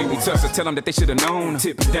hate you. We tough, so tell them that they should've known.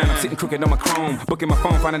 Tip it down, I'm sitting crooked on my chrome. Booking my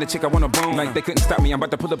phone, finding a chick I wanna bone. Like they couldn't stop me, I'm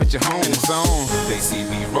about to pull up at your home. Zone. They see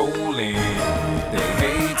me rolling, they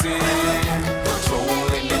hating,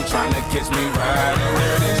 patrolling and trying to catch me riding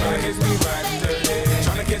dirty. Trying to catch me riding dirty.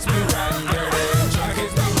 Trying to catch me riding dirty. Trying to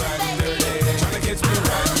catch me riding dirty. Trying to catch me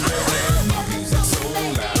riding dirty. My music so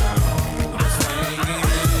loud, I'm swinging.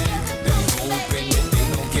 They hoping that they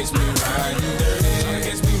gon' catch me riding dirty. Trying to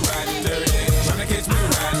catch me riding dirty. Trying to catch me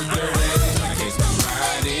riding dirty. Trying to catch me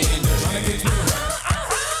riding dirty. Trying to catch me riding.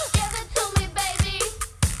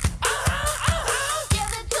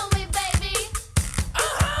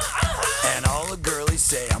 And all the girlies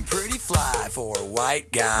say I'm pretty fly for a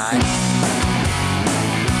white guy.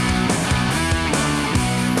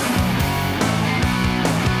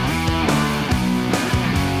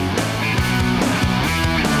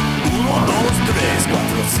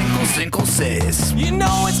 You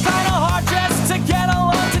know it's kinda hard just to get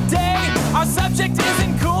along today. Our subject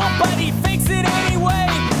isn't cool, but he fakes it anyway.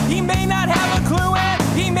 He may not have a clue and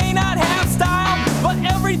he may not have style, but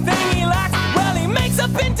everything he lacks, well, he makes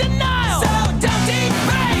up in denial. So don't deep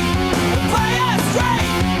fake, play us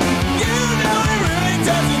straight. You know he really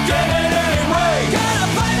doesn't get it anyway. Gotta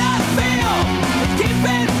play that feel, keep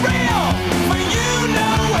it real. For you,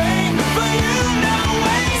 no way, for you, no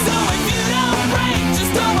way. So if you don't break,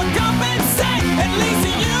 just overcompensate. At least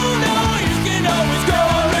you know you can always go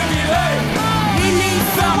on Ricky Lake. He needs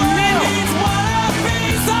some milk. He needs one of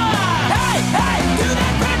these on. Hey, hey, do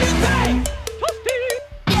that brand new thing.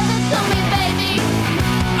 Give it to me, baby.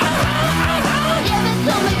 Give it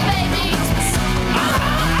to me, baby. Give it to me, baby.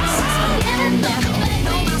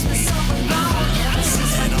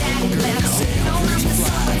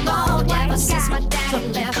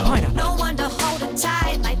 No one to hold it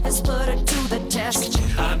tight, life has put her to the test.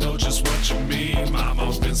 I know just what you mean. My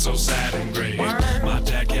mom's been so sad and gray. My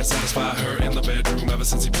dad can't satisfy her in the bedroom ever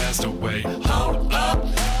since he passed away. Hold up,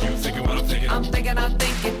 you thinking what I'm thinking? I'm thinking I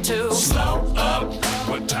think it too. Slow up,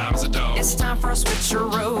 what time is it, dog? It's time for a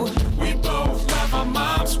switcheroo. We both love our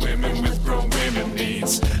moms, women with grown women.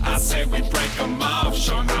 them off,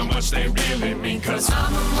 show them how much they really mean. Cause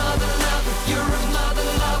I'm a mother lover, you're a mother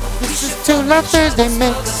lover. This is Two Love Thursday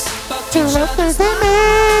Mix. Two Love Thursday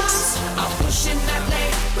Mix. I'm pushing that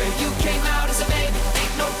lane where you came out as a baby.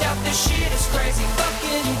 Ain't no doubt this shit is crazy.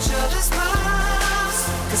 Fucking each other's moms.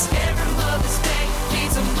 Cause every Mother's Day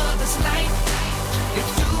needs a mother's life. If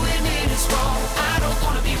doing it is wrong, I don't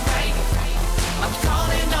wanna be right. I'm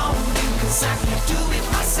calling on you cause I can't do it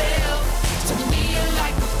myself. To me you're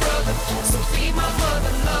like a brother, so be my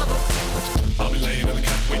mother lover. I'll be laying in the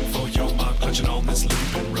cat waiting for your mom, clutching on this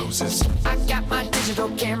looping roses. I got my digital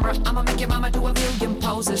camera, I'ma make your mama do a million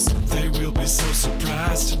poses. They will be so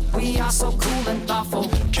surprised. We are so cool and thoughtful.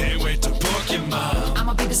 Can't wait to book your mom.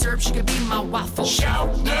 I'ma be the syrup, she could be my waffle.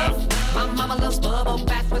 Shout enough. My mama loves bubble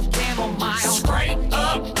bath with chamomile. Straight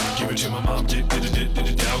up. Give it to my mom, did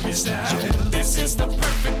doggy style. This is the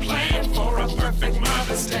perfect plan for a perfect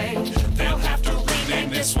Mother's Day. They'll have to rename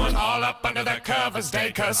this one all up under the covers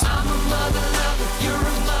day. Cause I'm a mother lover, you're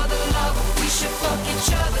a mother lover. We should fuck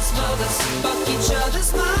each other's mothers, fuck each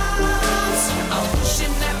other's moms. I'm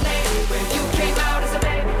pushing that lane where you came out as a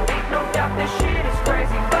baby. Ain't no doubt this shit is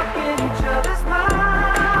crazy. Fucking each other's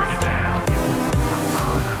moms. bring it down.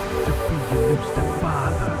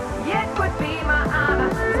 Yeah, it would be my honor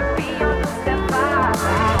to be your new stepfather.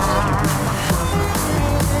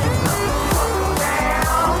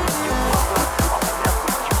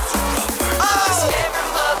 Every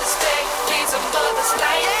Mother's Day needs a mother's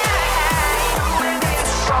life. When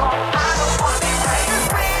it's wrong, I don't wanna be right.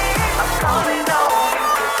 I'm calling on you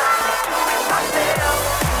 'cause I can't do it myself.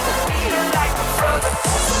 To be like a brother,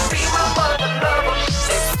 to be my mother lover.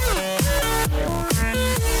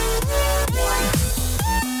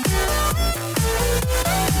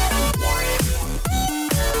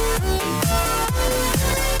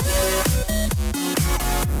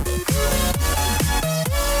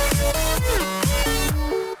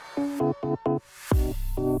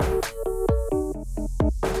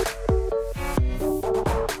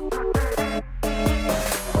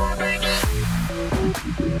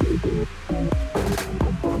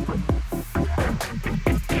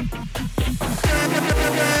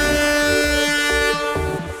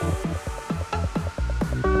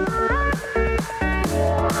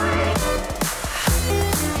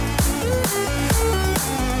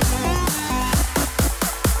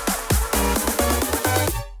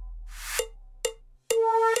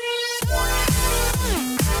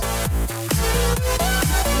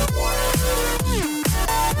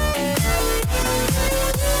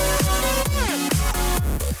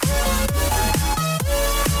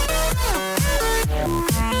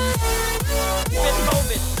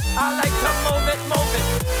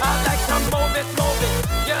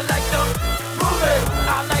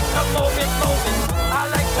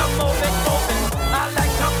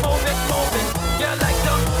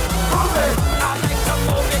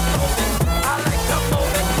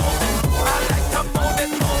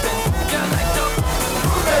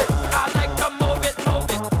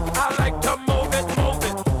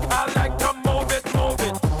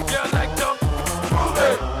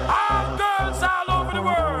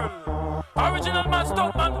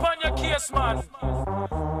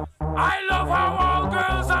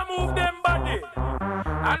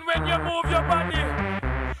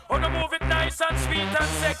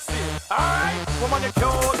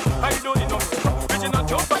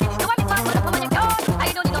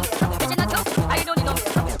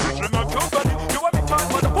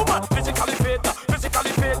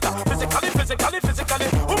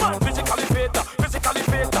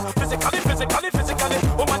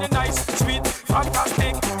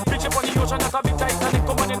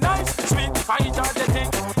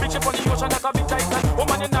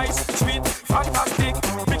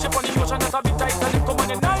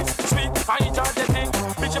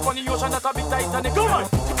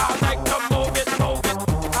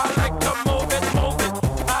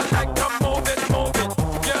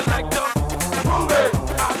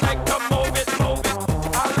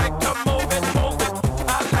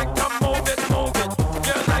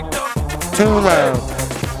 Too loud.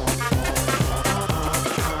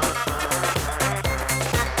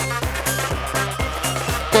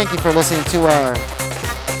 Thank you for listening to our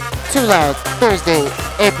Too Loud Thursday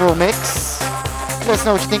April mix. Let us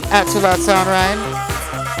know what you think at Too Loud Sound Rhyme.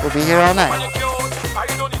 We'll be here all night.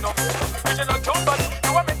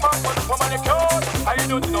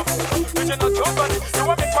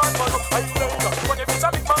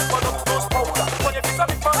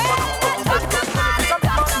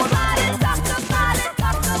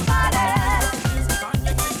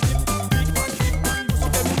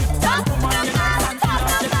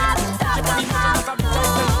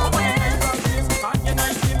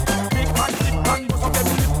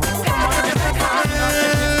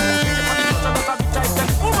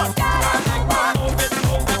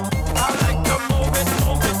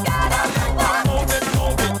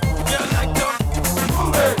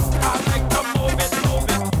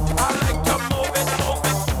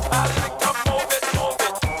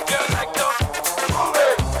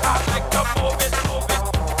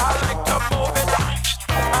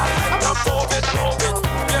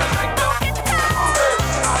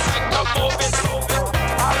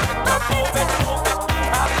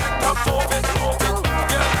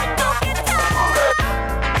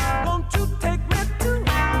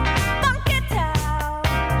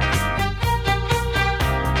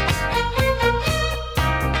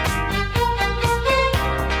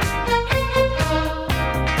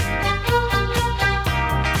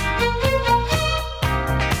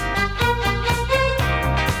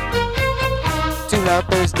 Loud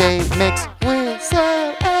Thursday mix with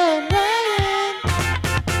Sal and Ryan.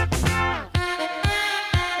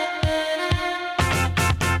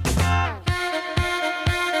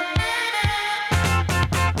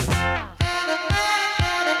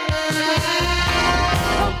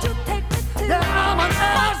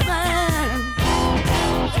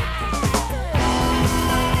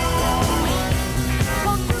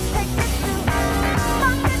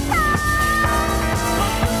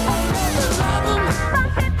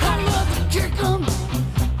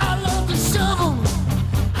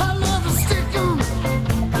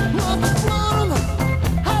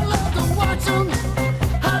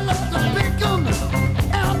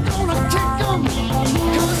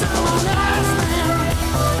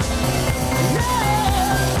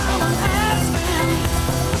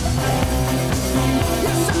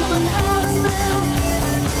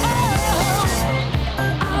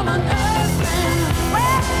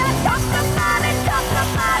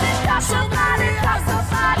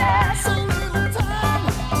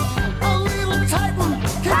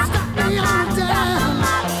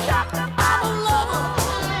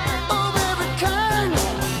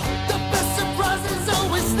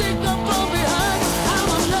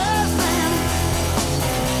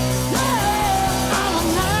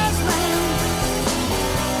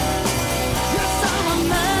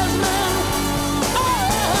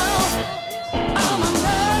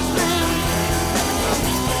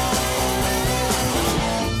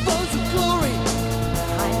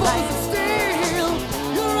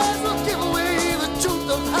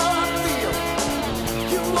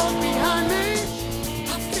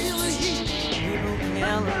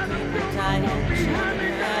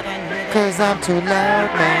 Cause I'm too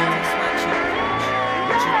loud, man.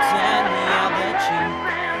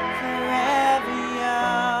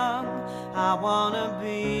 I wanna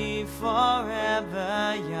be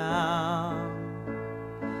forever young.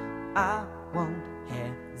 I won't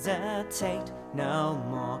hesitate no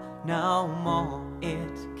more, no more.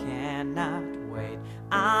 It cannot wait.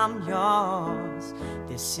 I'm yours.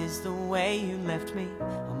 This is the way you left me.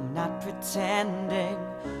 I'm not pretending.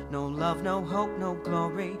 No love, no hope, no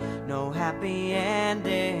glory, no happy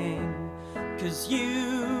ending. 'Cause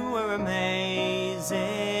you were amazing.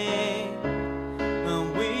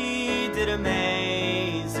 And we did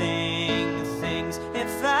amazing things.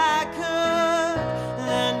 If I could,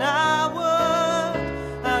 then I would.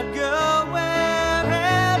 I'd go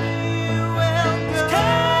wherever you will go.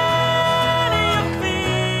 Can you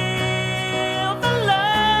feel the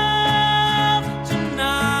love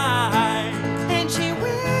tonight? And she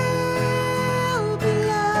will be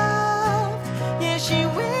loved. Yeah, she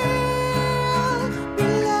will be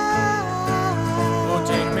loved. Oh,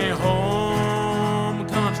 take me home,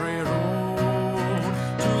 country road,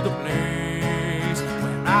 to the place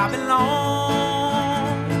where I belong.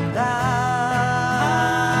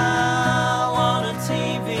 I want a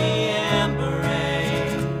TV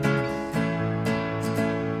embrace.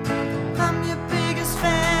 I'm your biggest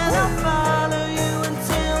fan. I'll follow you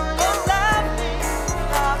until you love me.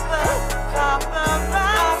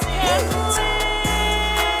 Paparazzi and with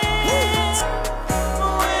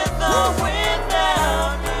or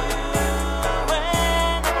without you.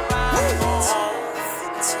 Whenever I go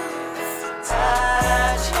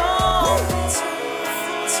at your feet,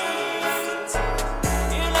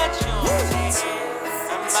 you let your teeth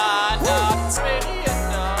and my not pretty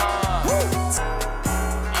enough.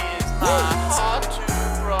 Is my heart too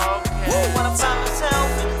broken? When I find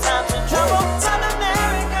myself in times of trouble, Mother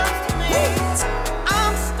Mary comes to me.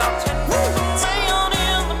 I'm stuck to rayon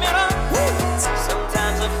in the mirror.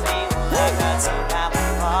 Sometimes I feel like I don't have a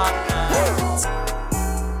partner.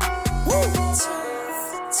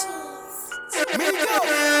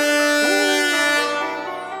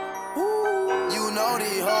 You know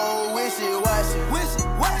the whole wishy-washy.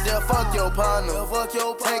 They'll fuck your partner.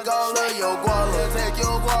 Take all of your guala. Take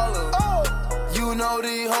your guala. You know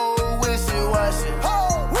the whole wishy-washy.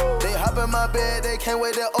 They hop in my bed, they can't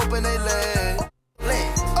wait to open their legs.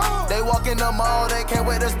 They walk in the mall, they can't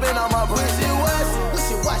wait to spin on my wishy-washy.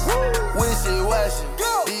 Wishy-washy.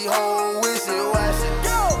 The whole wishy-washy.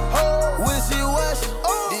 Wishy-washy.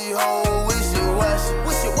 The whole wishy-washy.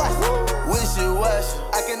 Wishy-washy.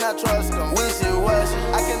 I cannot trust them. Wishy-washy.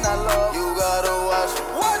 I cannot love. You gotta watch them.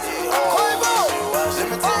 Let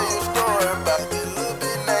me tell you a story about this little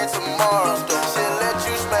bit named Tomorrow. She'll let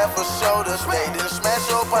you smash for shoulders, then smash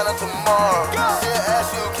your partner tomorrow. She'll ask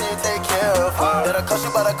you, can you take care of her? That'll cost you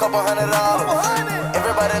about $200.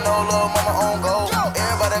 Everybody know little mama on gold.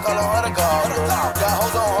 Everybody calling her the god. Got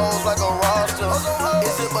hoes on hoes like a roster.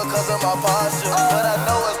 Is it because of my posture? But I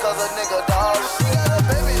know it's cause a nigga dog. She got a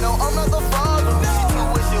baby, no, I'm not the father. She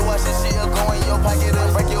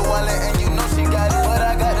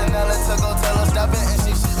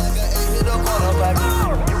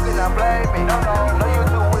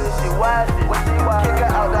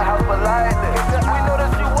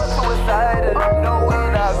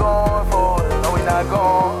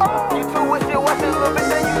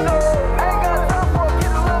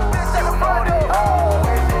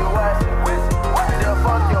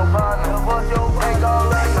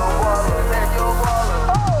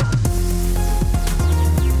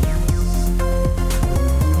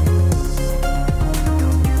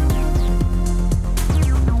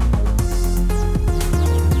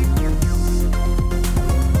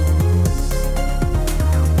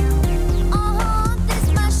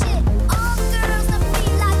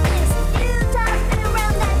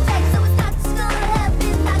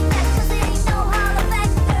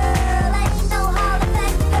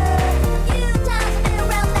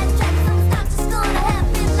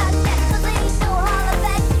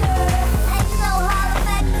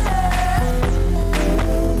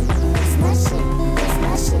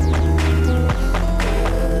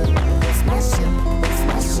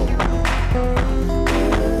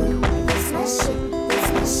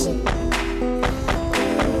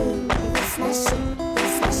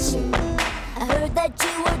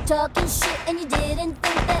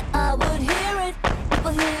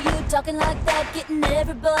talking like that, getting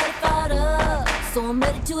everybody fired up. So I'm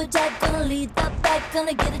ready to attack, gonna lead the back,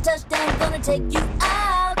 gonna get a touchdown, gonna take you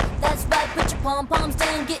out. That's right, put your pom-poms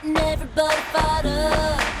down, getting everybody fired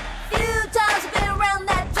up. Few times I've been around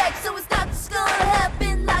that track, so it's not just gonna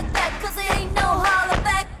happen like that, cause there ain't no holler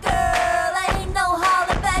back, girl, ain't no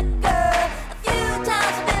holler back, girl. A few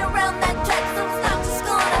times I've been around that track, so it's not just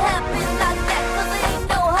gonna happen like that, cause there ain't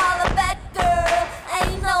no holler back, girl,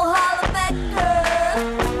 ain't no holler back, girl.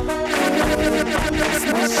 That's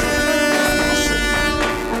my shit.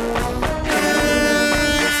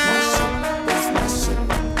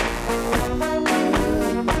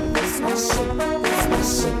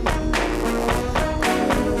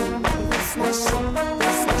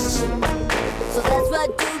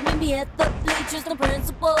 At the bleachers, no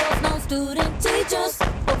principals, no student teachers.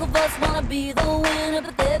 Both of us wanna be the winner,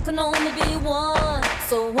 but there can only be one.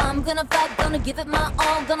 So I'm gonna fight, gonna give it my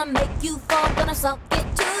all, gonna make you fall, gonna suck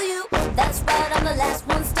it to you. That's right, I'm the last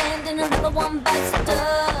one standing, another one bites the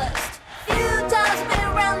dust. Few times I've been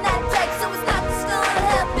around that track, so it's not just gonna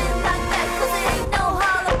happen like that, cause there ain't no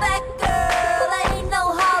holler back, girl, ain't no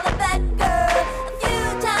holler back, girl. A few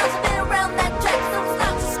times I've been around that track, so it's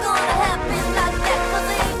not just gonna happen like that, cause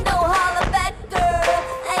there ain't no holler back, girl,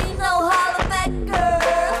 ain't no holler back, girl.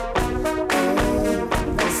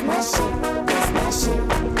 That's my shit, that's my shit.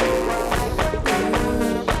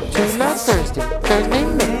 Till last Thursday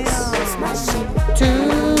mix. That's my shit.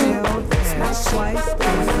 That's my shit.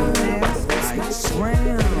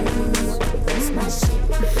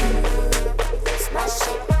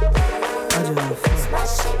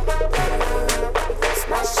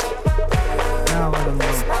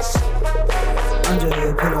 Under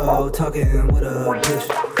the pillow talking with a bitch.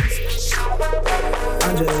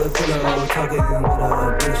 Under the pillow talking with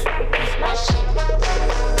a bitch.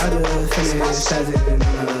 I just finished passing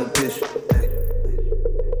a bitch.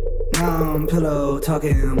 Now I'm pillow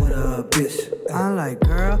talking with a bitch. I'm like,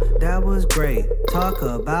 girl, that was great. Talk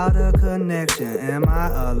about a connection. Am I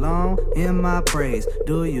alone in my praise?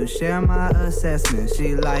 Do you share my assessment?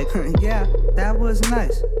 She like, yeah, that was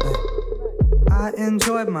nice. I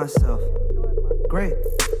enjoyed myself. Great,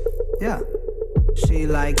 yeah. She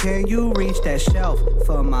like, can you reach that shelf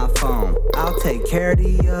for my phone? I'll take care of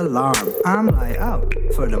the alarm. I'm like, oh,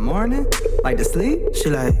 for the morning? Like to sleep? She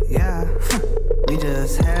like, yeah, we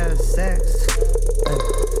just had sex.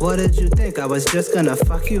 What did you think? I was just gonna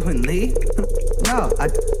fuck you and leave? No,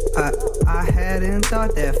 I hadn't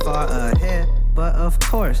thought that far ahead. But of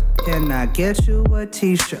course, can I get you a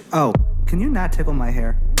t-shirt? Oh, can you not tickle my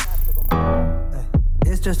hair?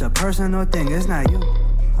 It's just a personal thing, it's not you.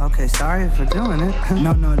 Okay, sorry for doing it.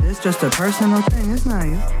 No, this just a personal thing, it's not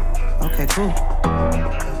you. Okay, cool.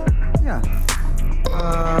 Yeah.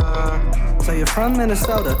 So you're from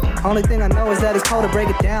Minnesota. Only thing I know is that it's cold to break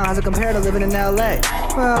it down. How's it compare to living in LA?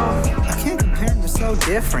 Well, I can't compare them, they're so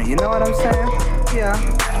different, you know what I'm saying? Yeah,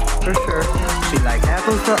 for sure. She like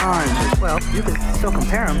apples to oranges. Well, you can still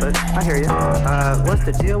compare them, but I hear you. What's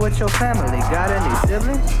the deal with your family? Got any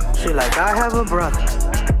siblings? She like, I have a brother.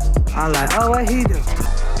 I'm like, oh, what he do?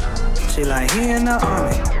 She like, he in the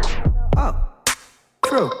army. Oh,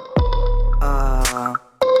 true.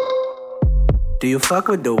 Do you fuck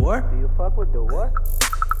with the war?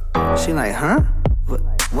 She like, huh?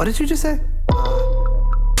 What did you just say?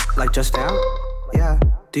 Like just now? Yeah.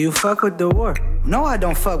 Do you fuck with the war? No, I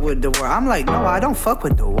don't fuck with the war. I'm like, no, I don't fuck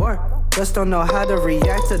with the war. Just don't know how to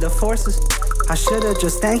react to the forces. I should've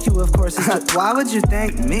just thanked you, of course. Why would you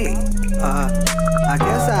thank me? I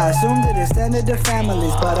guess I assumed it extended to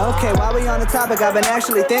families. But okay, while we on the topic, I've been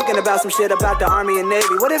actually thinking about some shit about the Army and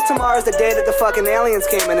Navy. What if tomorrow's the day that the fucking aliens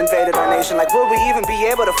came and invaded our nation? Like, would we even be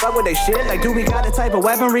able to fuck with they shit? Like, do we got the type of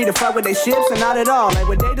weaponry to fuck with they ships? And not at all. Like,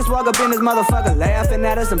 would they just walk up in this motherfucker laughing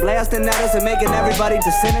at us and blasting at us and making everybody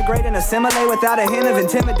disintegrate and assimilate without a hint of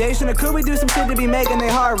intimidation? Or could we do some shit to be making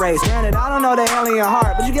their heart race? Granted, I don't know the alien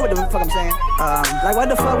heart, but you get what the fuck I'm saying. Like, what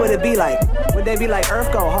the fuck would it be like? Would they be like,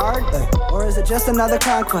 Earth go hard? Or is it just another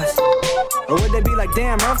conquest? Or would they be like,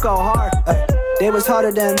 damn, Earth go hard? They was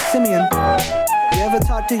harder than Simeon. You ever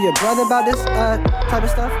talk to your brother about this type of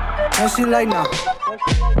stuff? And she like, no.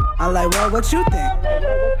 I'm like, well, what you think?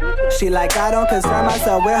 She like, I don't concern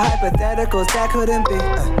myself with hypotheticals, that couldn't be.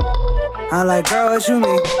 I'm like, girl, what you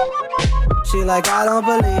mean? She like, I don't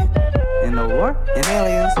believe in the war, in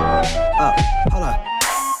aliens. Oh, hold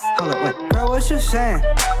up, wait. Girl, what you saying?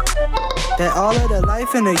 That all of the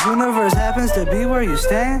life in the universe happens to be where you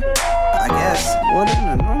stand? I guess. What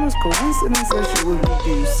an enormous coincidence that she would be. Do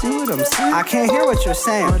you see what I'm saying? I can't hear what you're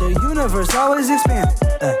saying. But the universe always expands.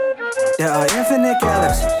 There are infinite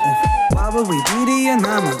galaxies. Why would we be the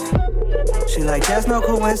anomaly? She like, that's no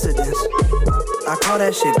coincidence. I call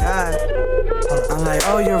that shit God. I'm like,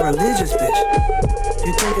 oh, you're religious, bitch.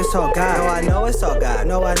 You think it's all God? No, I know it's all God.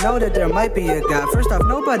 No, I know that there might be a God. First off,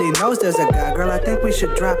 nobody knows there's a God. Girl, I think we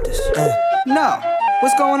should drop this. No.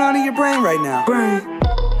 What's going on in your brain right now?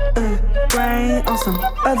 Brain on some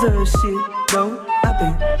other shit, though. I've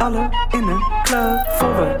been all up in the club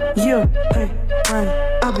for a year. Hey, brain,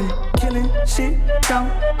 I've been killing shit, don't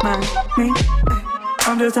mind me. Hey,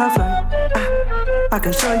 I'm just high flight. I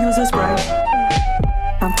can show you some Sprite.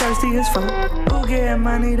 I'm thirsty as fuck. Who get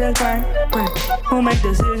money that's brain? Who make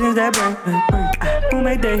decisions that brain? Who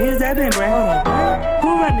make the hits that been brain?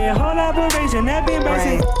 Who run the whole operation that been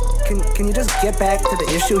brain? Can you just get back to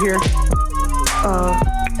the issue here?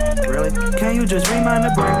 Really? Can you just remind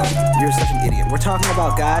the brain? You're such an idiot. We're talking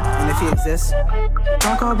about God, and if he exists,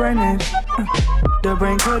 don't call brain names. The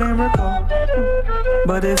brain couldn't recall.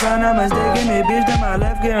 But if I'm not mistaken, it bitch to my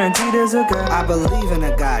left guaranteed there's a God. I believe in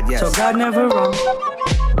a God, yes. So God never wrong.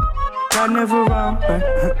 God never wrong,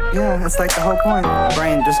 right? Yeah, that's like the whole point.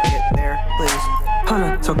 Brain, just get there, please. Hold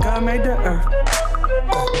on. So God made the earth,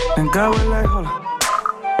 and God was like, hold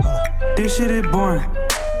on. This shit is boring.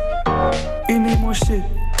 You need more shit.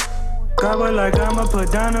 God was like, I'ma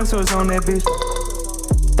put dinosaurs on that bitch.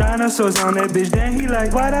 Dinosaurs on that bitch. Then he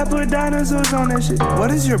like, why'd I put dinosaurs on that shit?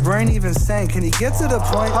 What is your brain even saying? Can he get to the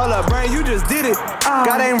point? Hold up, brain, you just did it.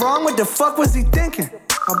 God ain't wrong. What the fuck was he thinking?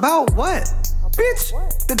 About what?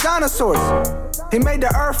 Bitch, the dinosaurs. He made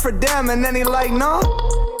the earth for them and then he like, no.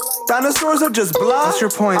 Dinosaurs are just blonde. What's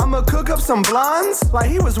your point? I'ma cook up some blondes? Like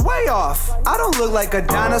he was way off. I don't look like a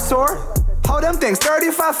dinosaur. Hold them things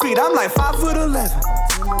 35 feet. I'm like 5'11".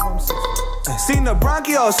 Seen the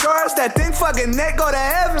Bronchiosaurus, that thing fucking neck go to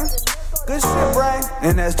heaven. Good shit, brain.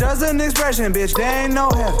 And that's just an expression, bitch. There ain't no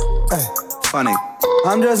heaven. Funny.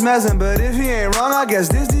 I'm just messing, but if he ain't wrong, I guess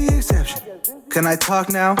this the exception. Can I talk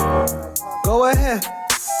now? Go ahead.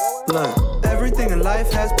 Look, everything in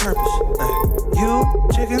life has purpose. You,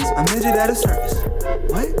 chickens, a midget at a circus.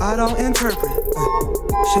 What? I don't interpret.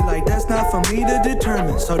 Shit like that's not for me to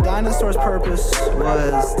determine. So dinosaurs' purpose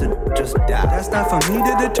was to just die. That's not for me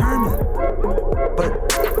to determine. But,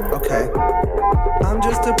 okay. I'm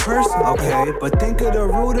just a person, okay? But think of the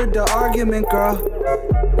root of the argument, girl.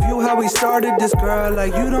 View how we started this, girl.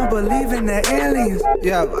 Like you don't believe in the aliens.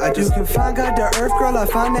 Yeah, you can find God the earth, girl. I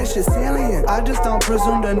find that shit salient. I just don't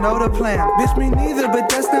presume to know the plan. Bitch, me neither, but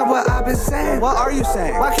that's not what I've been saying. What are you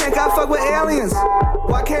saying? Why can't God fuck with aliens?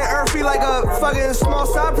 Why can't Earth be like a fucking small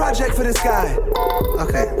side project for this guy?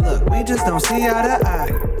 Okay, look, we just don't see eye to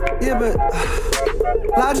eye. Yeah, but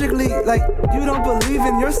logically, like, you don't believe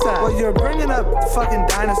in your side. Well, you're bringing up fucking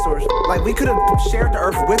dinosaurs. Like, we could have shared the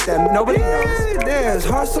Earth with them. Nobody knows. There's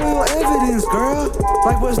hard soil evidence, girl.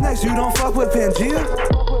 Like, what's next? You don't fuck with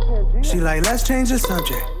Pangea? She like, let's change the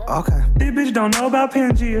subject. Okay. This bitch don't know about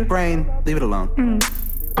Pangea. Brain, leave it alone.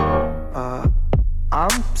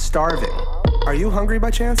 I'm starving. Are you hungry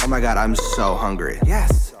by chance? Oh my god, I'm so hungry.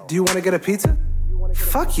 Yes. Do you want to get a pizza?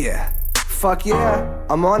 Fuck yeah. Fuck yeah.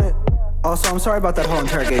 I'm on it. Also, I'm sorry about that whole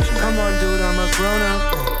interrogation. Come on, dude, I'm a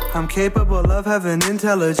grown-up. I'm capable of having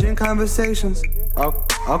intelligent conversations. Oh,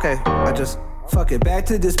 okay. I just... Fuck it. Back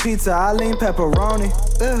to this pizza. I lean pepperoni.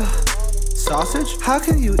 Ugh. Sausage? How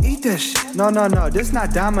can you eat that shit? No. This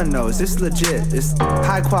not Domino's. This legit. It's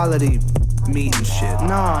high-quality meat and shit.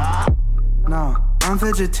 No. I'm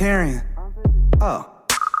vegetarian. Oh.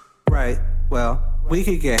 Right. Well, we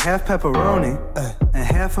could get half pepperoni and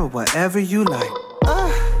half of whatever you like.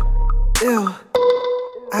 Ew.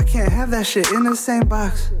 I can't have that shit in the same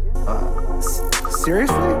box.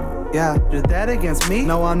 Seriously? Yeah, you're that against me?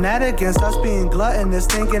 No, I'm not against us being gluttonous,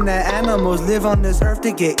 thinking that animals live on this earth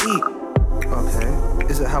to get eat. Okay.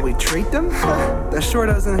 Is it how we treat them? That sure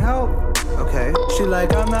doesn't help. Okay. She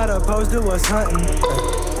like, I'm not opposed to us hunting.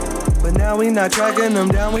 But now we not tracking them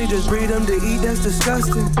down, we just breed them to eat, that's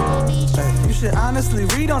disgusting. You should honestly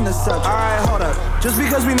read on the subject. Alright, hold up. Just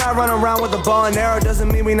because we not running around with a bow and arrow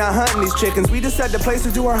doesn't mean we not hunting these chickens. We just set the place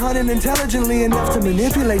to do our hunting intelligently enough to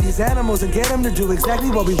manipulate these animals and get them to do exactly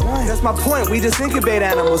what we want. That's my point, we just incubate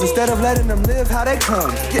animals instead of letting them live how they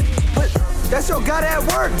come. Yeah, but that's your God at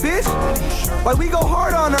work, bitch. Like, we go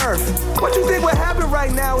hard on Earth. What you think would happen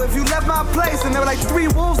right now if you left my place and there were like 3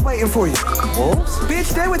 wolves waiting for you? Wolves?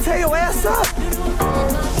 Bitch, they would tear your ass up.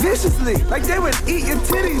 Viciously. Like, they would eat your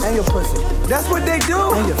titties. And your pussy. That's what they do.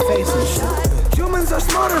 And your face and shit. Humans are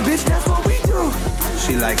smarter, bitch. That's what we do.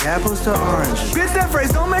 She like apples to orange. Bitch, that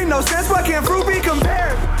phrase don't make no sense. Why can't fruit be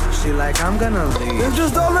compared? She like, I'm gonna leave. There's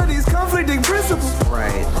just all of these conflicting principles.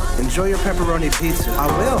 Right. Enjoy your pepperoni pizza. I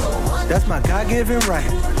will. That's my God-given right.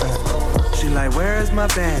 She like, where is my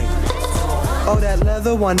bag? Oh, that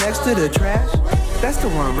leather one next to the trash? That's the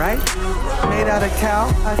one, right? Made out of cow,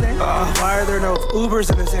 I think. Why are there no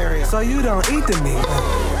Ubers in this area? So you don't eat the meat.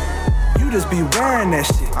 You just be wearing that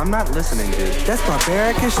shit. I'm not listening, dude. That's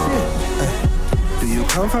barbaric as shit. Do you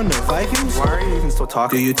come from the Vikings? Why are you even still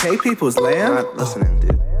talking? Do you take people's land? I'm not listening,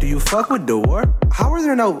 dude. Do you fuck with the war? How are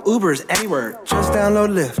there no Ubers anywhere? Just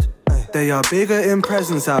download Lyft. They are bigger in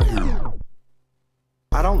presence out here.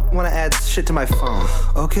 I don't want to add shit to my phone.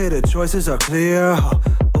 Okay, the choices are clear.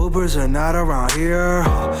 Ubers are not around here.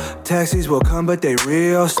 Taxis will come, but they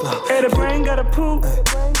real slow. Hey, the brain got a poop.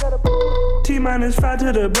 T-minus 5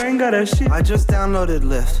 to the brain got a shit. I just downloaded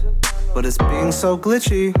Lyft, but it's being so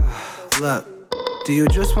glitchy. Look, do you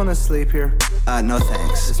just want to sleep here? No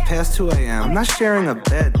thanks. It's past 2 a.m. I'm not sharing a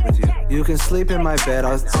bed with you. You can sleep in my bed,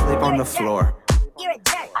 I'll sleep on the floor.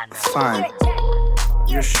 Fine.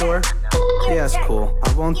 You're sure? Yeah, it's cool.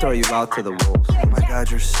 I won't throw you out to the wolves. Oh my god,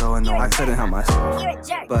 you're so annoying. I couldn't help myself.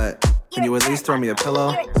 But can you at least throw me a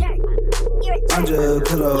pillow? I'm just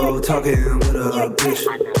pillow talking with a bitch.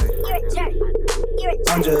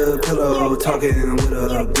 I'm just pillow talking with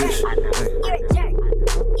a bitch.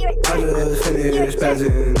 I just finished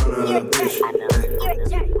passing on a bitch.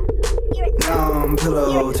 Now I'm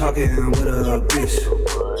pillow talking with a bitch.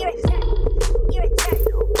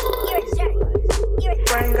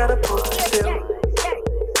 Brain got a poop still.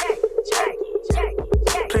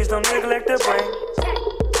 Please don't neglect the brain.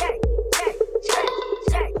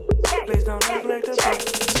 Please don't neglect the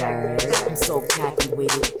brain. I'm so happy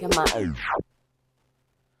with it. Come on.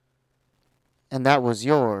 And that was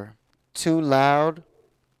your Too Loud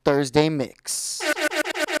Thursday mix.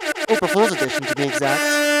 April Fool's edition, to be exact.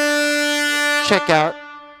 Check out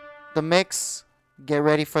the mix. Get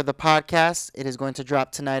ready for the podcast. It is going to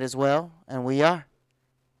drop tonight as well. And we are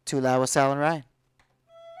Too Loud with Sal and Ryan.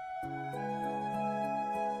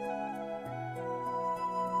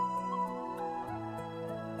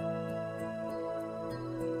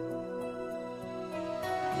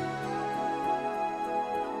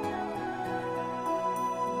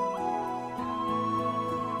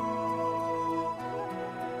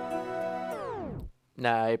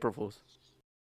 Nah, April Fools.